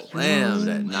got slammed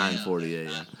at 9:40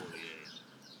 a.m.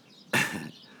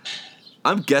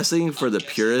 I'm guessing for the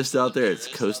purists out there, it's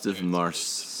Coast of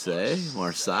Marseille?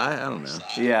 I don't know.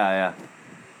 Yeah.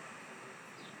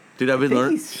 Dude, I've been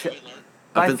learning.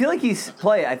 I feel like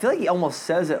he almost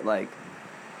says it like.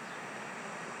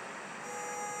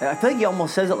 I feel like he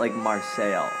almost says it like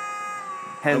Marseille.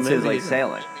 Hence his like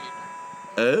sailing.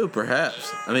 Oh,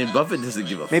 perhaps. I mean, Buffett doesn't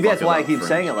give a fuck. Maybe that's why I about keep French.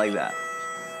 saying it like that.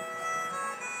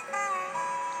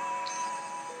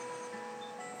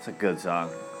 It's a good song.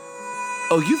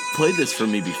 Oh, you've played this for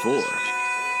me before.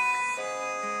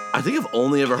 I think I've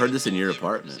only ever heard this in your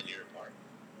apartment.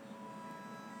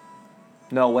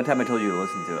 No, one time I told you to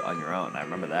listen to it on your own. I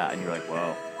remember that, and you're like,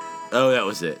 whoa. Oh, that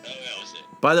was it.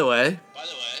 By the way,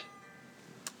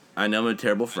 I know I'm a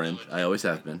terrible friend. I always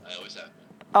have been.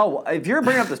 Oh, if you're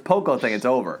bringing up this Poco thing, it's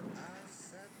over.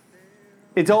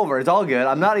 It's over. It's all good.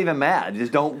 I'm not even mad.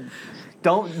 Just don't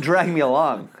drag me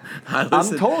along. I'm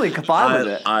totally fine with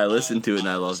it. I listened to it and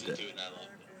I loved it.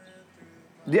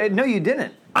 Yeah, no, you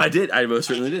didn't. I did. I most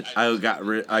certainly did. I got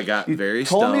very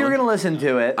stoned. Told me you were going to listen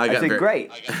to it. I said,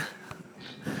 great.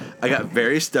 I got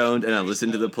very stoned and I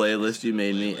listened to the playlist you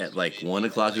made me at like 1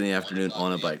 o'clock in the afternoon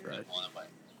on a bike ride.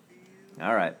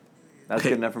 All right. That's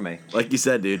good enough for me. Like you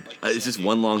said, dude, it's just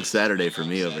one long Saturday for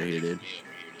me over here, dude.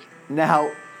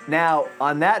 Now,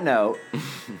 on that note,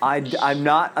 I'm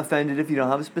not offended if you don't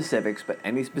have specifics, but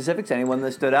any specifics, anyone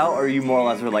that stood out, or you more or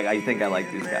less were like, I think I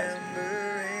like these guys?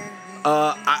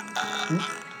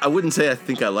 I wouldn't say I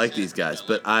think I like these guys,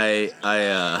 but I'm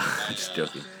just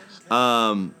joking.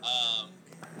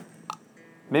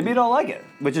 Maybe you don't like it,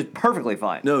 which is perfectly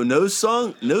fine. No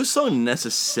song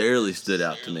necessarily stood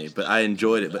out to me, but I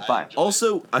enjoyed it. But fine.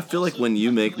 Also, I feel like when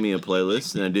you make me a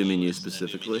playlist, and I do mean you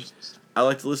specifically, I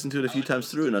like to listen to it a few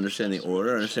times through and understand the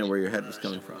order, understand where your head was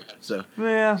coming from. So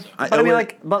yeah, I've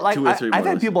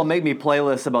had people make me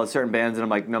playlists about certain bands, and I'm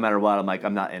like, no matter what,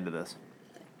 I'm not into this.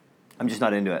 I'm just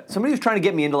not into it. Somebody was trying to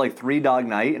get me into like Three Dog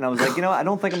Night, and I was like, I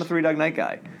don't think I'm a Three Dog Night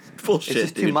guy. Bullshit, it's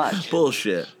just dude. too much.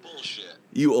 Bullshit.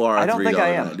 You are a I don't think I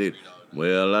am. Night, dude.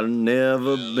 Well, I've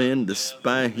never been to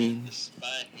Spain.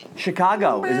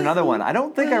 Chicago is another one. I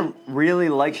don't think I really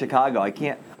like Chicago.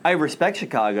 I respect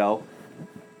Chicago,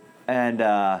 and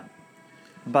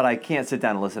but I can't sit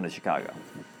down and listen to Chicago.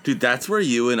 Dude, that's where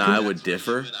you and I would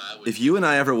differ. If you and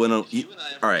I ever went on...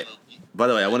 all right. By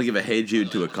the way, I want to give a Hey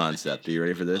Jude to a concept. Are you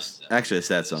ready for this? Actually, a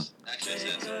sad song.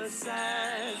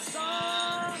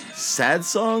 Sad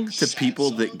song to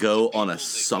people that go on a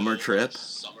summer trip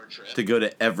to go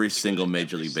to every single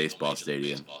Major League Baseball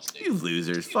stadium. You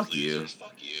losers. Fuck you.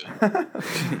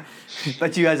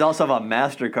 But you guys also have a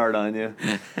MasterCard on you.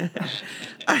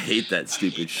 I hate that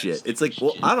stupid shit. It's like,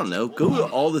 well, I don't know. Go to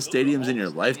all the stadiums in your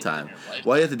lifetime.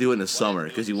 Why do you have to do it in the summer?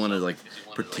 Because you want to, like,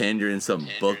 pretend you're in some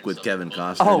book with Kevin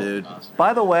Costner, dude.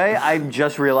 By the way, I'm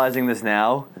just realizing this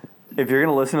now. If you're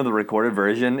going to listen to the recorded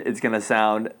version, it's going to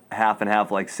sound half and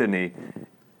half like Sydney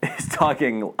is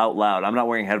talking out loud. I'm not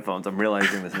wearing headphones. I'm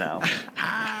realizing this now.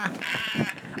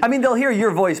 I mean, they'll hear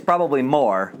your voice probably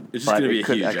more, It's just but going to be it a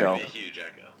could huge echo.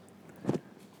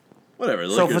 Whatever.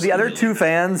 So for the other two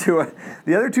fans who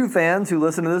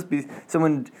listen to this, so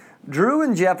when Drew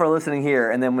and Jeff are listening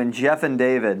here, and then when Jeff and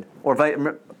David, or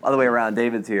other way around,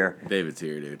 David's here,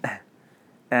 dude.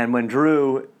 and when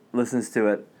Drew listens to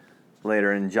it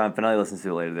later and John Finelli listens to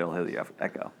it later, they'll hear the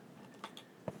echo.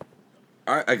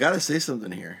 All right, I gotta say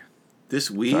something here.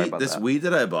 This weed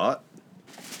that I bought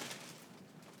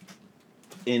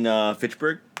in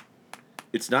Fitchburg,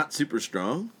 it's not super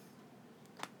strong,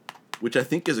 which I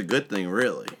think is a good thing,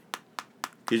 really.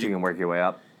 You can work your way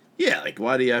up. Yeah, like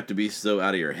why do you have to be so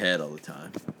out of your head all the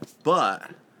time?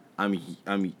 But I'm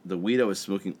the weed I was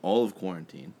smoking all of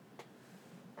quarantine.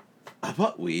 I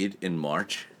bought weed in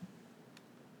March.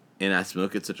 and I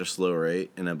smoke at such a slow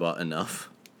rate, and I bought enough.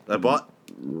 I bought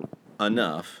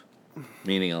enough,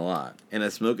 meaning a lot, and I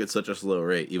smoke at such a slow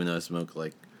rate, even though I smoke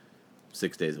like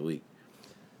 6 days a week,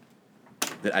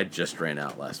 that I just ran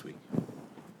out last week.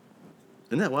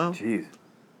 Isn't that wild? Jeez,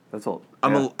 that's all.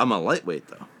 I'm a lightweight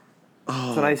though.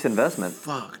 It's a nice investment.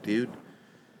 Fuck, dude.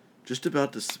 Just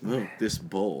about to smoke this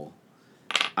bowl.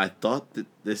 I thought that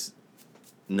this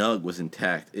nug was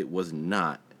intact. It was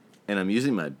not. And I'm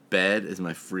using my bed as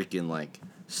my freaking, like,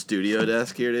 studio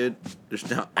desk here, dude. There's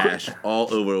now ash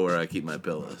all over where I keep my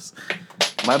pillows.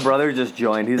 My brother just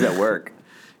joined. He's at work.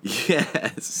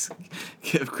 Yes.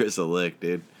 Give Chris a lick,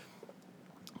 dude.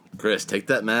 Chris, take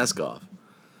that mask off.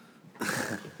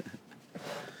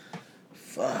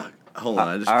 Fuck. Hold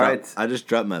on. I just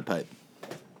dropped my pipe.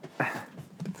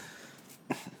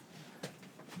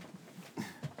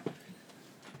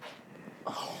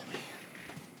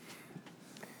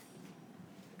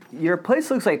 Your place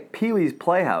looks like Pee-wee's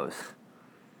Playhouse.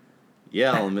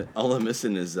 Yeah, all I'm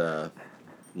missing is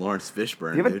Lawrence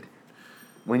Fishburne, dude.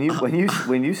 When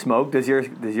you smoke, does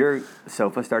your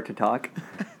sofa start to talk?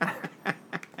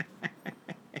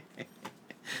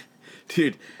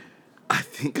 Dude, I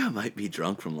think I might be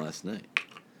drunk from last night.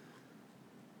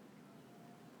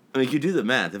 I mean, you do the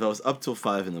math. If I was up till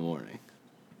 5 in the morning,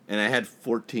 and I had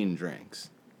 14 drinks,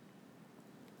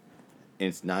 and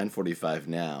it's 9:45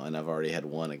 now, and I've already had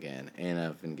one again, and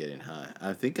I've been getting high.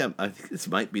 I think this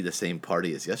might be the same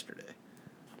party as yesterday.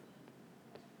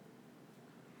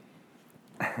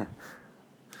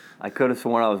 I could have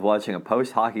sworn I was watching a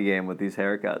post-hockey game with these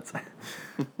haircuts.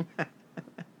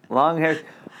 Long hair.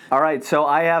 All right, so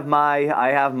I have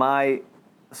my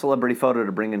celebrity photo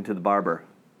to bring into the barber.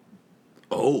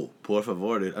 Oh, por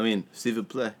favor, dude. I mean, s'il vous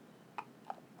plaît.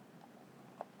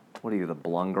 What are you, the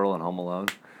blonde girl in Home Alone?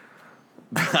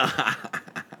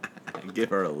 Give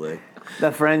her a lick.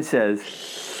 That friend says.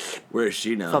 Where is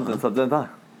she now? Something.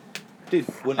 Dude,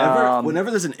 whenever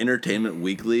there's an Entertainment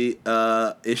Weekly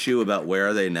issue about Where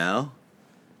Are They Now,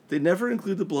 they never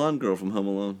include the blonde girl from Home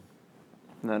Alone.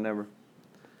 No, never.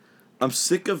 I'm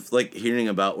sick of, like, hearing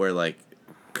about where, like,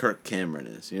 Kirk Cameron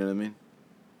is. You know what I mean?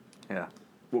 Yeah.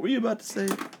 What were you about to say?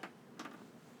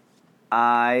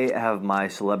 I have my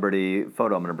celebrity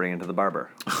photo I'm going to bring into the barber.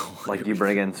 Like you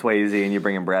bring in Swayze and you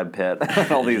bring in Brad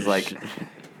Pitt. All these, like,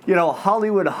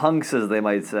 Hollywood hunks, as they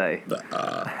might say.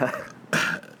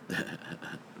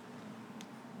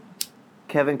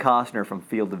 Kevin Costner from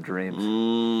Field of Dreams.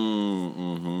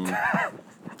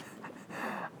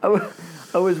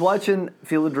 I was watching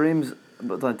Field of Dreams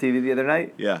on TV the other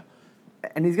night. Yeah.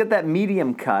 And he's got that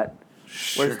medium cut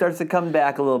where it starts to come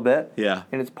back a little bit. Yeah.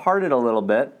 And it's parted a little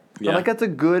bit. Yeah. I'm like, that's a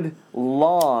good,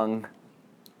 long,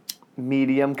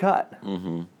 medium cut.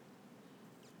 Mm-hmm.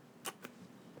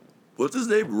 What's his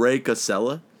name? Ray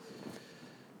Casella?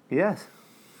 Yes.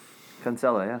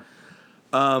 Cancella, yeah.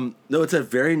 No, it's a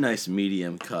very nice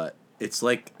medium cut. It's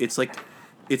like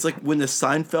when the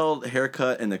Seinfeld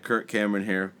haircut and the Kirk Cameron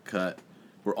haircut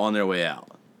were on their way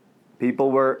out. People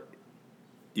were.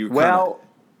 No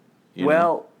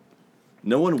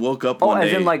one woke up one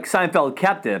day. As in, like, Seinfeld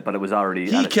kept it, but it was already.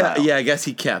 Yeah, I guess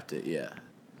he kept it. Yeah.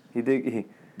 He did.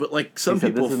 But, like, some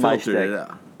people filtered it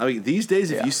out. I mean, these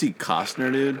days, if you see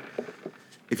Costner, dude,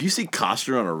 if you see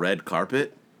Costner on a red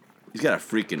carpet, he's got a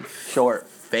freaking short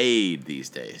fade these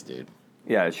days, dude.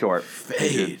 Yeah, it's short.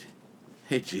 Fade.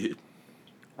 Hey, dude.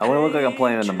 I want to look like I'm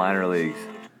playing in the minor leagues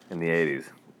in the 80s.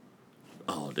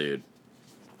 Oh, dude.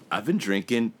 I've been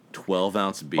drinking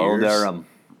 12-ounce beers. Bull Durham.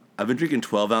 I've been drinking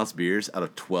 12-ounce beers out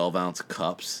of 12-ounce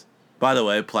cups. By the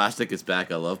way, plastic is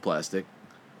back. I love plastic.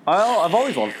 I've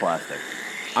always loved plastic.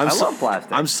 I love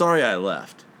plastic. I'm sorry I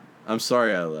left.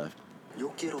 Yo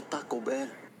quiero Taco Bell.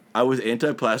 I was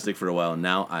anti-plastic for a while.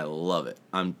 Now I love it.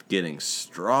 I'm getting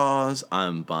straws.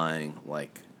 I'm buying,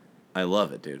 like, I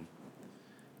love it, dude.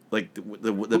 Like, the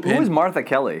Who is Martha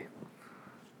Kelly?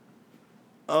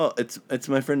 Oh, it's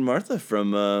my friend Martha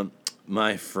from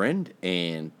my friend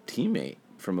and teammate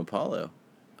from Apollo,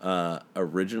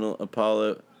 original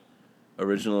Apollo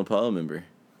member.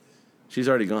 She's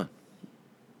already gone.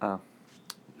 Oh.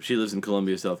 She lives in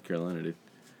Columbia, South Carolina, dude.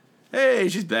 Hey,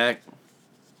 she's back.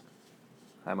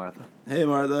 Hi, Martha. Hey,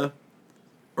 Martha.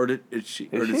 Or did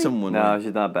someone? No,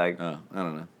 she's not back. Oh, I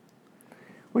don't know.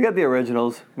 We got the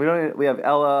originals. We have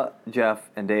Ella, Jeff,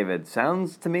 and David.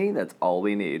 Sounds to me that's all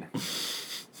we need.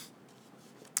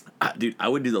 Dude, I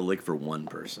would do the lick for one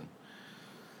person.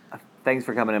 Thanks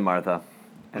for coming in, Martha.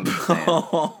 And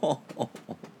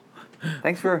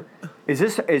thanks for. Is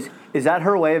that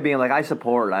her way of being like, I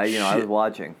support? I was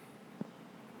watching.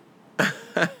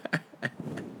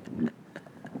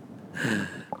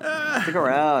 It's a Stick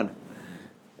around.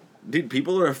 Dude,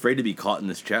 people are afraid to be caught in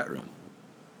this chat room.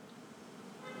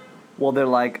 Well, they're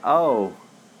like, oh,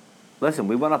 listen,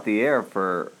 we went off the air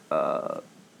for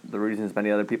the reasons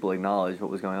many other people acknowledged what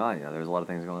was going on. You know, there was a lot of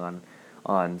things going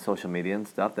on social media and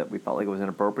stuff that we felt like it was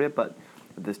inappropriate, but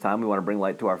at this time we want to bring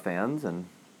light to our fans, and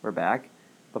we're back.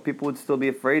 But people would still be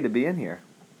afraid to be in here.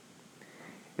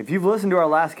 If you've listened to our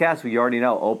last cast, you already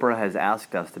know Oprah has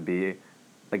asked us to be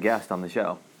a guest on the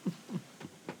show.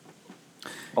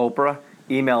 Oprah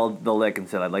emailed the Lick and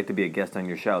said, I'd like to be a guest on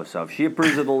your show. So if she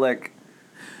approves of the Lick...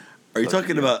 Are you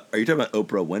talking about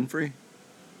Oprah Winfrey?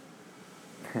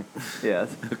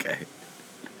 Yes. Okay.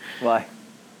 Why?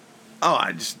 Oh,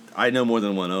 I know more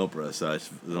than one Oprah, so I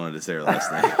just wanted to say her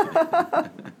last name.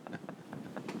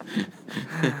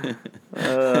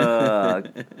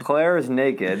 Claire is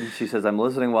naked. She says, I'm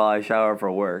listening while I shower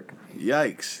for work.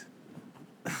 Yikes.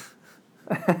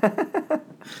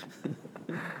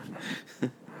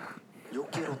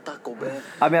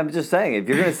 I mean, I'm just saying, if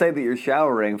you're going to say that you're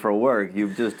showering for work,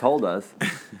 you've just told us,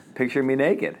 picture me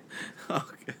naked.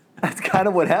 Okay. That's kind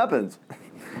of what happens.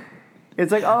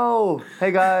 It's like, oh,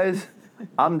 hey guys,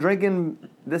 I'm drinking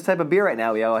this type of beer right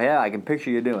now. Yeah, I can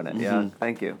picture you doing it. Mm-hmm. Yeah,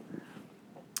 thank you.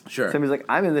 Sure. Somebody's like,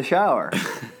 I'm in the shower.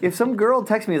 If some girl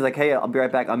texts me, is like, hey, I'll be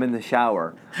right back, I'm in the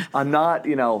shower. I'm not,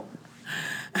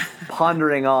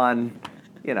 pondering on,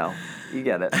 you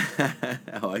get it.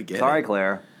 Oh, I get it. Sorry,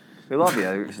 Claire. We love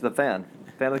you. She's a fan.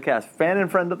 Fan of the cast. Fan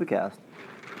and friend of the cast.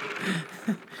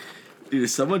 Dude, if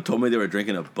someone told me they were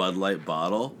drinking a Bud Light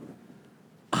bottle...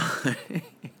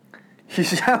 She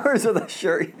showers with a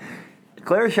shirt.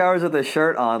 Claire showers with a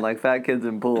shirt on like fat kids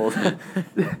in pools.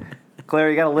 Claire,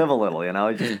 you gotta live a little,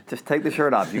 Just take the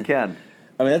shirt off. You can.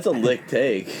 I mean, that's a Lick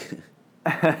take.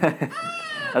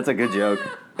 That's a good joke.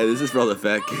 Hey, this is for all the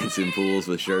fat kids in pools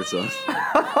with shirts on.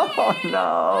 Oh,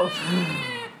 no.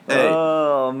 Hey,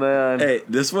 oh, man. Hey,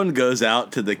 this one goes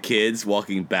out to the kids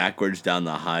walking backwards down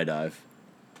the high dive.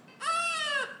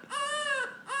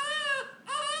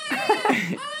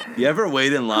 You ever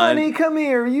wait in line? Honey, come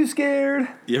here. Are you scared?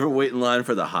 You ever wait in line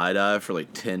for the high dive for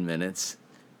like 10 minutes?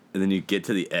 And then you get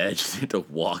to the edge and you have to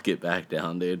walk it back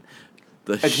down, dude.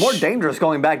 It's more dangerous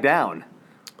going back down.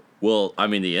 Well, I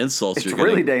mean, the insults it's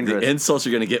really dangerous. The insults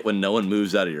you're going to get when no one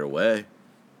moves out of your way.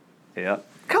 Yeah.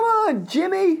 Come on,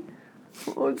 Jimmy.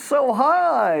 Oh, it's so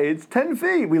high. It's 10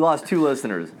 feet. We lost 2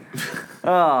 listeners.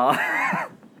 Oh.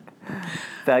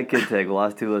 Fat kid take. We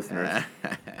lost 2 listeners.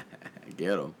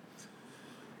 Get them.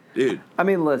 Dude. I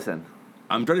mean, listen.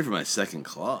 I'm ready for my second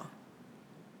claw.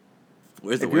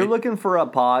 Where's the If you're looking for a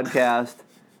podcast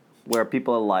where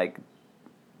people are like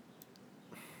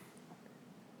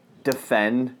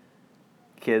defend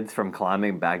kids from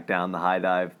climbing back down the high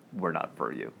dive, we're not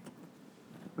for you.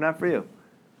 We're not for you.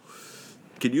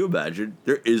 Can you imagine?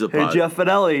 There is a Hey, Jeff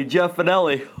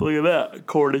Finelli. Look at that.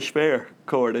 Cornish Fair.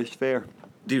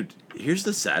 Dude, here's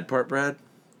the sad part, Brad.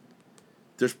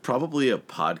 There's probably a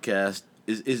podcast.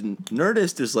 Is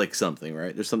Nerdist is like something,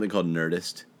 right? There's something called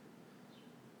Nerdist.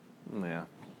 Yeah.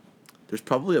 There's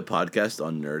probably a podcast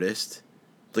on Nerdist.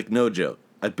 Like, no joke.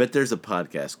 I bet there's a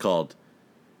podcast called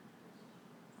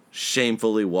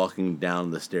Shamefully Walking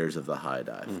Down the Stairs of the High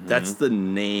Dive. Mm-hmm. That's the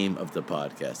name of the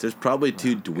podcast. There's probably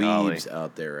 2 dweebs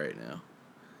out there right now.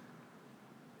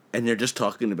 And they're just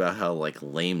talking about how, like,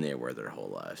 lame they were their whole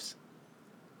lives.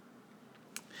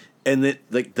 And then,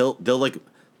 like, they'll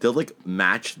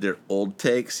match their old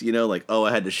takes, like, oh,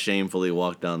 I had to shamefully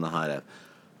walk down the high dive.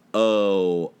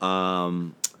 Oh,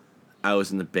 I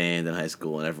was in the band in high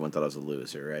school and everyone thought I was a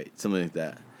loser, right? Something like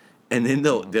that. And then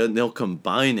they'll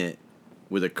combine it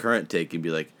with a current take and be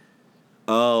like,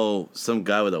 oh, some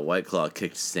guy with a White Claw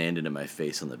kicked sand into my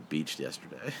face on the beach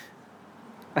yesterday.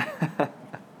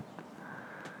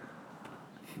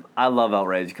 I love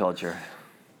outrage culture.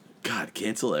 God,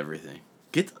 cancel everything.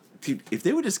 Dude, if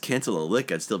they would just cancel the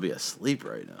Lick, I'd still be asleep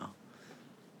right now.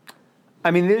 I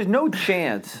mean, there's no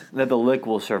chance that the Lick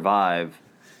will survive.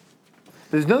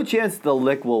 There's no chance the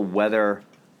Lick will weather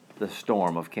the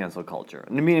storm of cancel culture.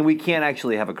 I mean, we can't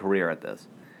actually have a career at this.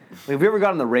 I mean, if we ever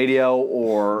got on the radio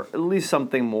or at least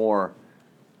something a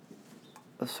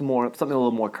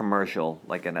little more commercial,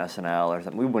 like an SNL or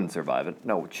something, we wouldn't survive it.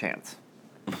 No chance.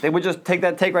 They would just take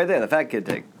that take right there, the fat kid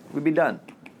take. We'd be done.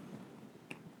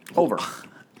 Over.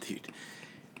 Dude.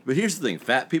 But here's the thing.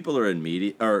 Fat people are in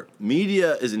media, or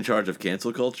media is in charge of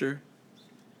cancel culture.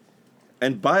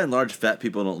 And by and large, fat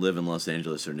people don't live in Los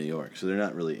Angeles or New York, so they're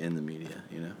not really in the media,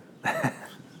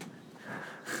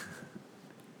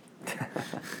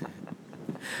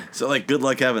 So, like, good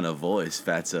luck having a voice,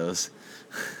 fatzos.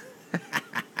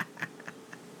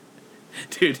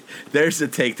 Dude, there's the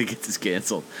take that gets us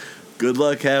canceled. Good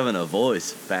luck having a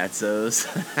voice, fatzos.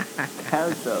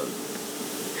 Fatzos.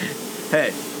 Hey,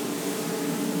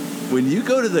 when you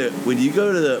go to the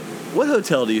what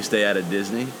hotel do you stay at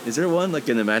Disney? Is there one like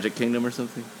in the Magic Kingdom or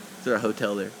something? Is there a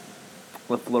hotel there?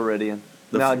 The Floridian.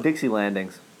 The No, Dixie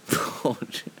Landings. Oh, I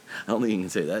don't think you can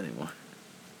say that anymore.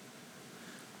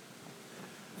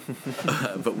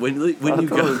 But when you That's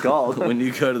what it was go called. when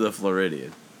you go to the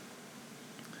Floridian,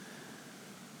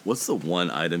 what's the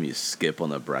one item you skip on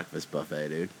the breakfast buffet,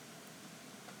 dude?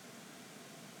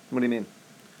 What do you mean?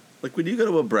 Like when you go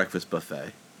to a breakfast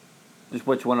buffet, Just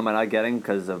which one am I not getting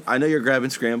because of... I know you're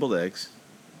grabbing scrambled eggs.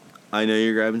 I know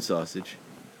you're grabbing sausage.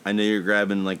 I know you're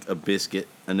grabbing like a biscuit.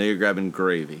 I know you're grabbing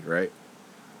gravy, right?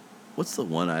 What's the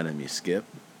one item you skip?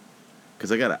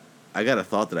 Because I got a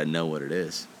thought that I know what it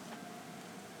is.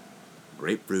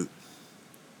 Grapefruit.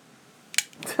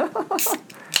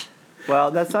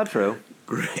 Well, that's not true.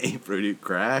 Grapefruit, you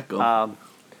crackle. Well,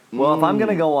 if I'm going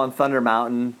to go on Thunder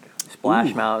Mountain,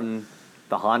 Splash Mountain,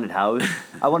 the haunted house,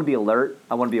 I want to be alert.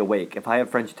 I want to be awake. If I have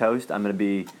French toast, I'm going to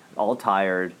be all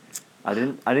tired. I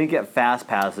didn't get fast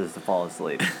passes to fall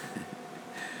asleep.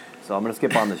 So I'm going to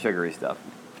skip on the sugary stuff.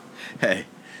 Hey,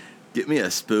 get me a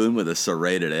spoon with a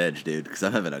serrated edge, dude, because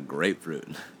I'm having a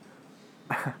grapefruit.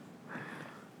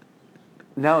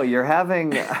 No, you're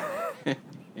having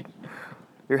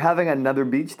another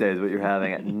beach day is what you're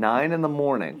having at 9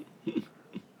 a.m.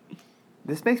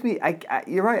 This makes me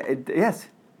you're right. Yes.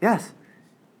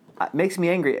 It makes me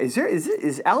angry. Is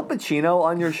Al Pacino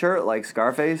on your shirt like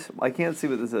Scarface? I can't see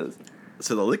what this is.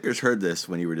 So the lickers heard this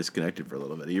when you were disconnected for a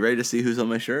little bit. Are you ready to see who's on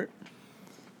my shirt?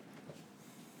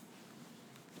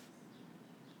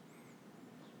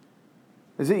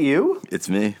 Is it you? It's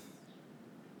me.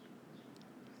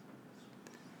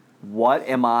 What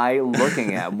am I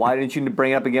looking at? Why didn't you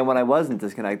bring it up again when I wasn't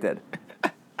disconnected?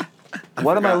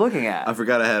 What am I looking at? I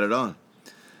forgot I had it on.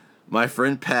 My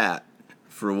friend Pat,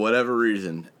 for whatever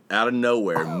reason, out of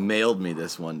nowhere, mailed me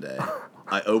this one day.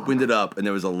 I opened it up, and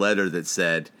there was a letter that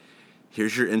said,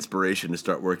 "Here's your inspiration to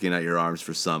start working out your arms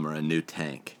for summer, a new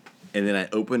tank." And then I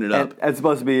opened it up. And it's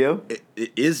supposed to be you?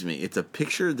 It is me. It's a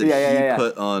picture that he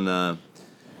put on...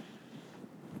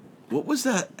 what was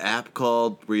that app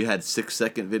called where you had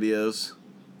 6-second videos?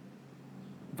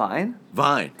 Vine?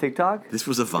 Vine. TikTok? This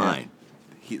was a Vine.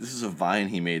 This is a Vine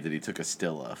he made that he took a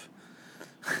still of.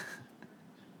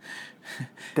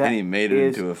 And he made it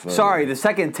into a photo. Sorry, the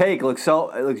second take looks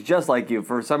just like you.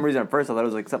 For some reason, at first I thought it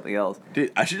was like something else. Dude,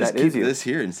 I should just keep this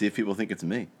here and see if people think it's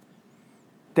me.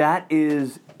 That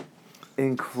is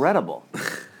incredible.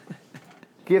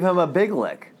 Give him a big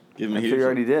lick. Give him a I'm huge sure you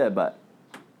lick. already did, but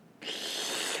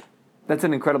that's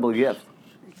an incredible gift.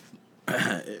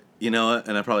 You know what?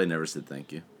 And I probably never said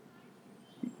thank you.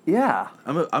 Yeah.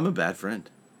 I'm a bad friend.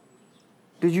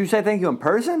 Did you say thank you in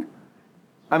person?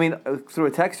 I mean, through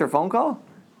a text or phone call?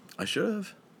 I should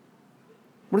have.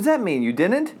 What does that mean? You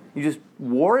didn't? You just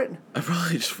wore it? I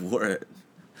probably just wore it.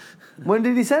 When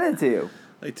did he send it to you?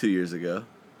 Like 2 years ago.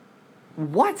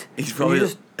 What? He's probably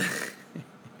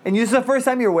And this is the first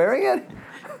time you're wearing it?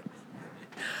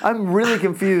 I'm really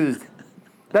confused.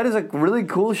 That is a really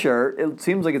cool shirt. It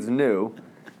seems like it's new.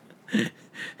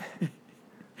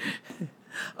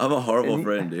 I'm a horrible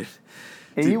friend, dude.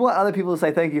 And you want other people to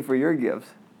say thank you for your gifts.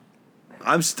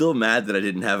 I'm still mad that I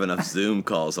didn't have enough Zoom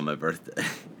calls on my birthday.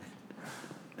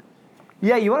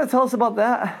 Yeah, you want to tell us about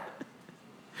that?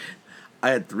 I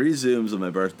had 3 Zooms on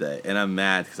my birthday, and I'm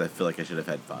mad because I feel like I should have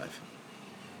had 5.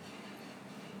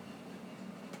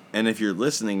 And if you're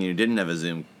listening and you didn't have a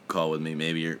Zoom call with me,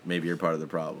 maybe you're part of the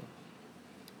problem.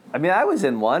 I mean, I was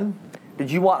in one.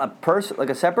 Did you want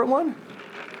a separate one?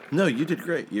 No, you did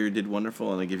great. You did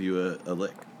wonderful, and I give you a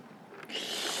lick.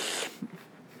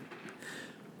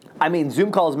 I mean,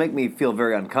 Zoom calls make me feel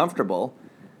very uncomfortable.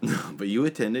 But you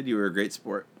attended. You were a great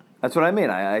sport. That's what I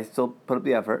mean. I still put up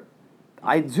the effort.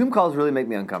 Zoom calls really make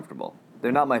me uncomfortable.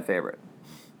 They're not my favorite.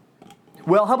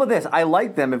 Well, how about this? I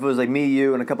like them if it was like me,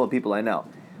 you, and a couple of people I know.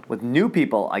 With new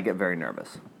people, I get very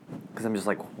nervous. Because I'm just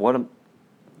like, what am...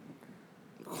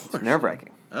 It's nerve-wracking.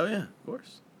 Oh, yeah, of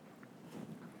course.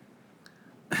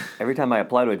 Every time I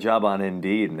apply to a job on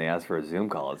Indeed and they ask for a Zoom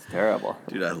call, it's terrible.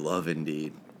 Dude, I love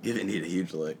Indeed. Give Indeed a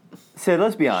huge lick. Sid,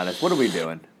 let's be honest. What are we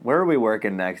doing? Where are we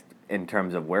working next in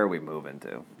terms of where we move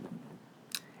into?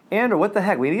 Andrew, what the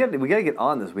heck? We got to get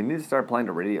on this. We need to start applying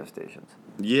to radio stations.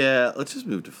 Yeah, let's just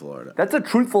move to Florida. That's a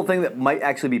truthful thing that might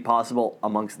actually be possible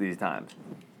amongst these times.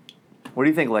 What do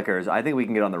you think, Lickers? I think we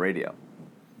can get on the radio.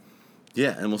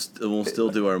 Yeah, and we'll still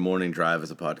do our morning drive as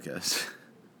a podcast.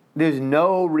 There's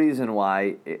no reason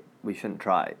why we shouldn't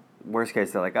try. Worst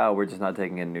case, they're like, oh, we're just not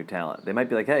taking in new talent. They might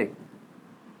be like, hey,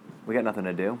 We got nothing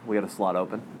to do. We got a slot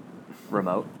open.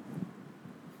 Remote.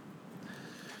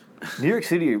 New York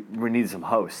City needs some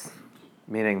hosts,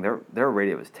 meaning their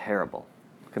radio is terrible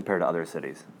compared to other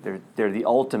cities. They're the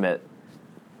ultimate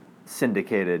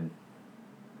syndicated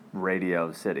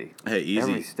radio city. Hey, easy.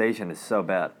 Every station is so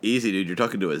bad. Easy, dude. You're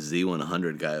talking to a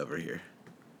Z100 guy over here.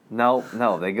 No,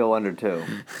 they go under 2.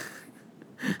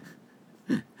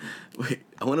 Wait,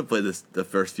 I want to play the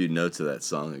first few notes of that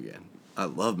song again. I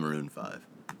love Maroon 5.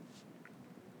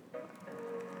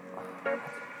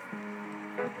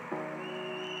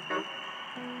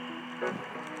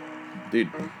 Dude,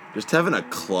 just having a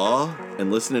claw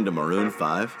and listening to Maroon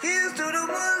 5. Here's to the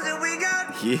ones that we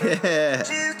got. Yeah.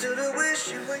 Cheers to the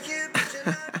wish you were here, but you're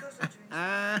not, 'cause the dreams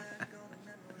are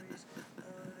memories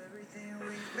of everything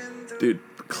we've been through. Dude,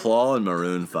 Claw and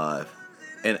Maroon 5.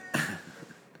 And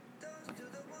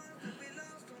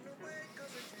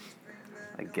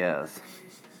I guess.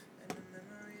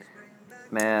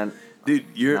 Man, dude,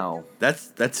 No.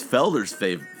 that's Felder's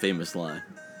famous line.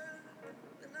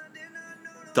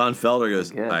 Don Felder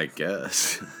goes, I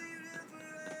guess.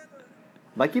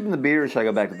 Am I keeping the beard or should I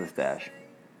go back to the stash?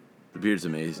 The beard's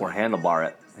amazing. Or handlebar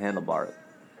it. Handlebar it.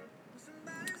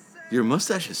 Your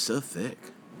mustache is so thick.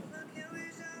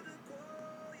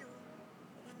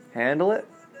 Handle it?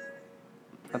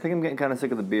 I think I'm getting kind of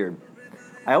sick of the beard.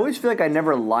 I always feel like I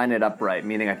never line it up right,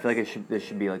 meaning I feel like this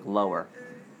should be like lower.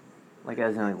 Like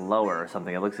as in like lower or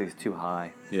something. It looks like it's too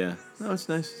high. Yeah. No, it's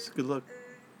nice. It's a good look.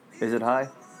 Is it high?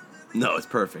 No, it's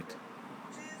perfect.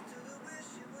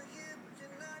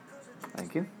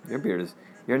 Thank you. Your beard is...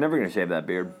 You're never going to shave that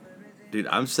beard. Dude,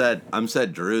 I'm sad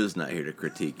Drew's not here to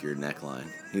critique your neckline.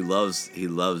 He loves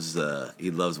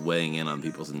weighing in on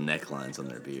people's necklines on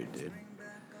their beard, dude.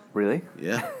 Really?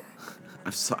 Yeah.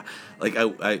 I'm sorry. Like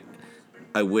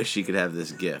I wish he could have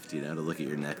this gift, to look at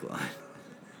your neckline.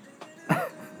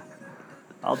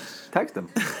 I'll text him.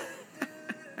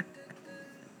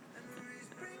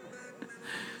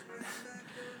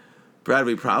 Brad,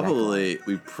 we probably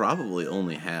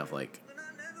only have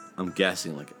I'm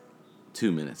guessing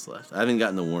 2 minutes left. I haven't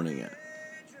gotten the warning yet.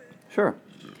 Sure.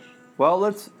 Well,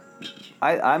 let's...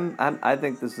 I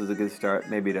think this is a good start,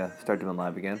 maybe to start doing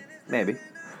live again. Maybe.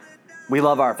 We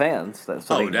love our fans. That's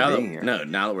so now being here.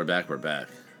 that we're back, we're back.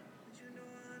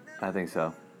 I think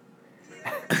so.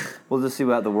 We'll just see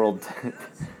what the world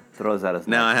throws at us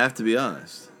Now, I next. have to be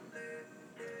honest.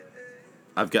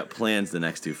 I've got plans the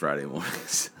next 2 Friday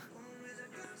mornings.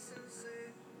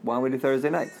 Why don't we do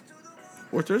Thursday nights?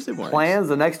 Or Thursday mornings. Plans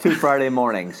the next 2 Friday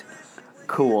mornings.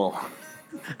 Cool.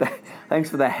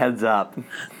 Thanks for the heads up.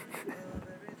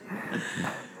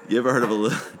 You ever heard of a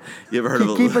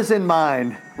little... Keep us in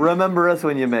mind. Remember us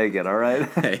when you make it, all right?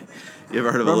 Hey, you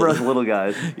ever heard of Remember us little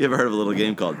guys. You ever heard of a little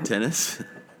game called tennis?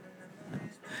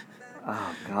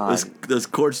 Oh, God. Those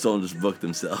courts don't just book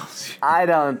themselves. I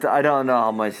don't know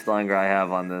how much longer I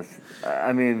have on this.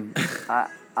 I mean,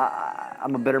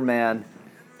 I'm a bitter man.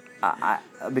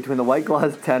 Between the White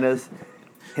Claws tennis,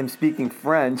 him speaking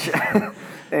French,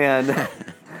 and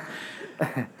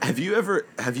Have you ever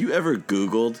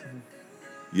Googled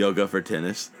yoga for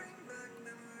tennis?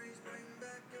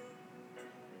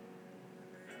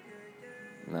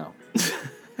 no.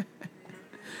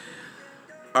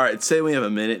 All right, say we have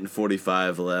 1 minute and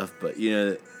 45 left, but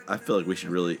I feel like we should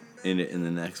really end it in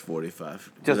the next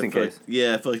 45. Just in case.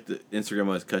 I feel like the Instagram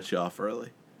always cuts you off early.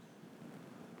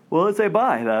 Well, let's say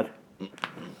bye, then.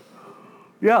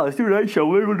 Yeah, let's do a night show.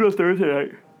 Maybe we'll do a Thursday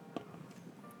night.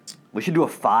 We should do a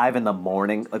 5 in the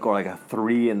morning, or a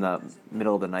 3 in the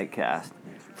middle of the night cast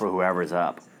for whoever's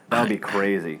up. That would be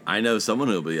crazy. I know someone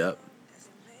who'll be up.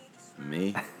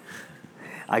 Me.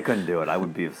 I couldn't do it. I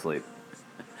would be asleep.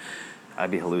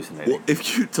 I'd be hallucinating. Well,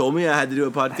 if you told me I had to do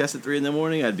a podcast at 3 in the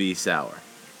morning, I'd be sour.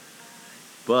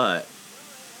 But,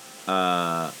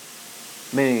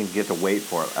 Meaning you have to wait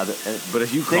for it. But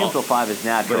if you staying call- until 5 is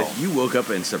natural. But if you woke up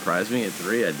and surprised me at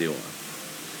 3, I'd do one.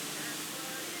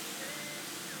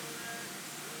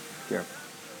 Sure.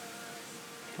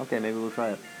 Okay, maybe we'll try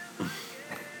it.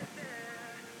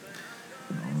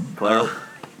 Claire,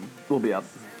 we'll be up.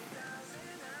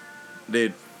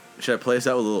 Dude, should I play us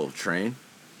out with a little train?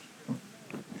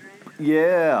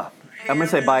 Yeah. I'm going to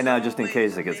say bye now just in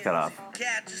case it gets cut off.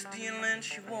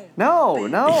 No.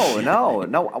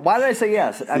 Why did I say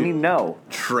yes? I mean no.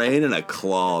 Train and a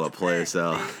claw to play us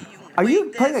out. Are you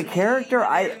playing a character?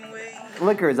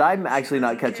 Liquors, I'm actually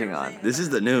not catching on. This is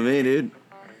the new me, dude.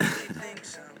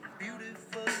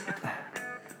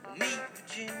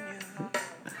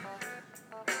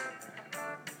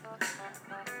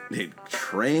 Dude,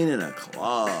 train and a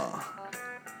claw.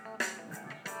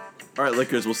 All right,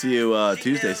 Liquors, we'll see you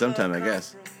Tuesday sometime, I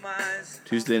guess.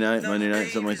 Tuesday night, Monday night,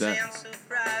 something like that.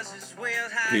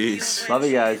 Peace. Love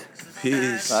you guys.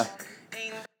 Peace. Bye.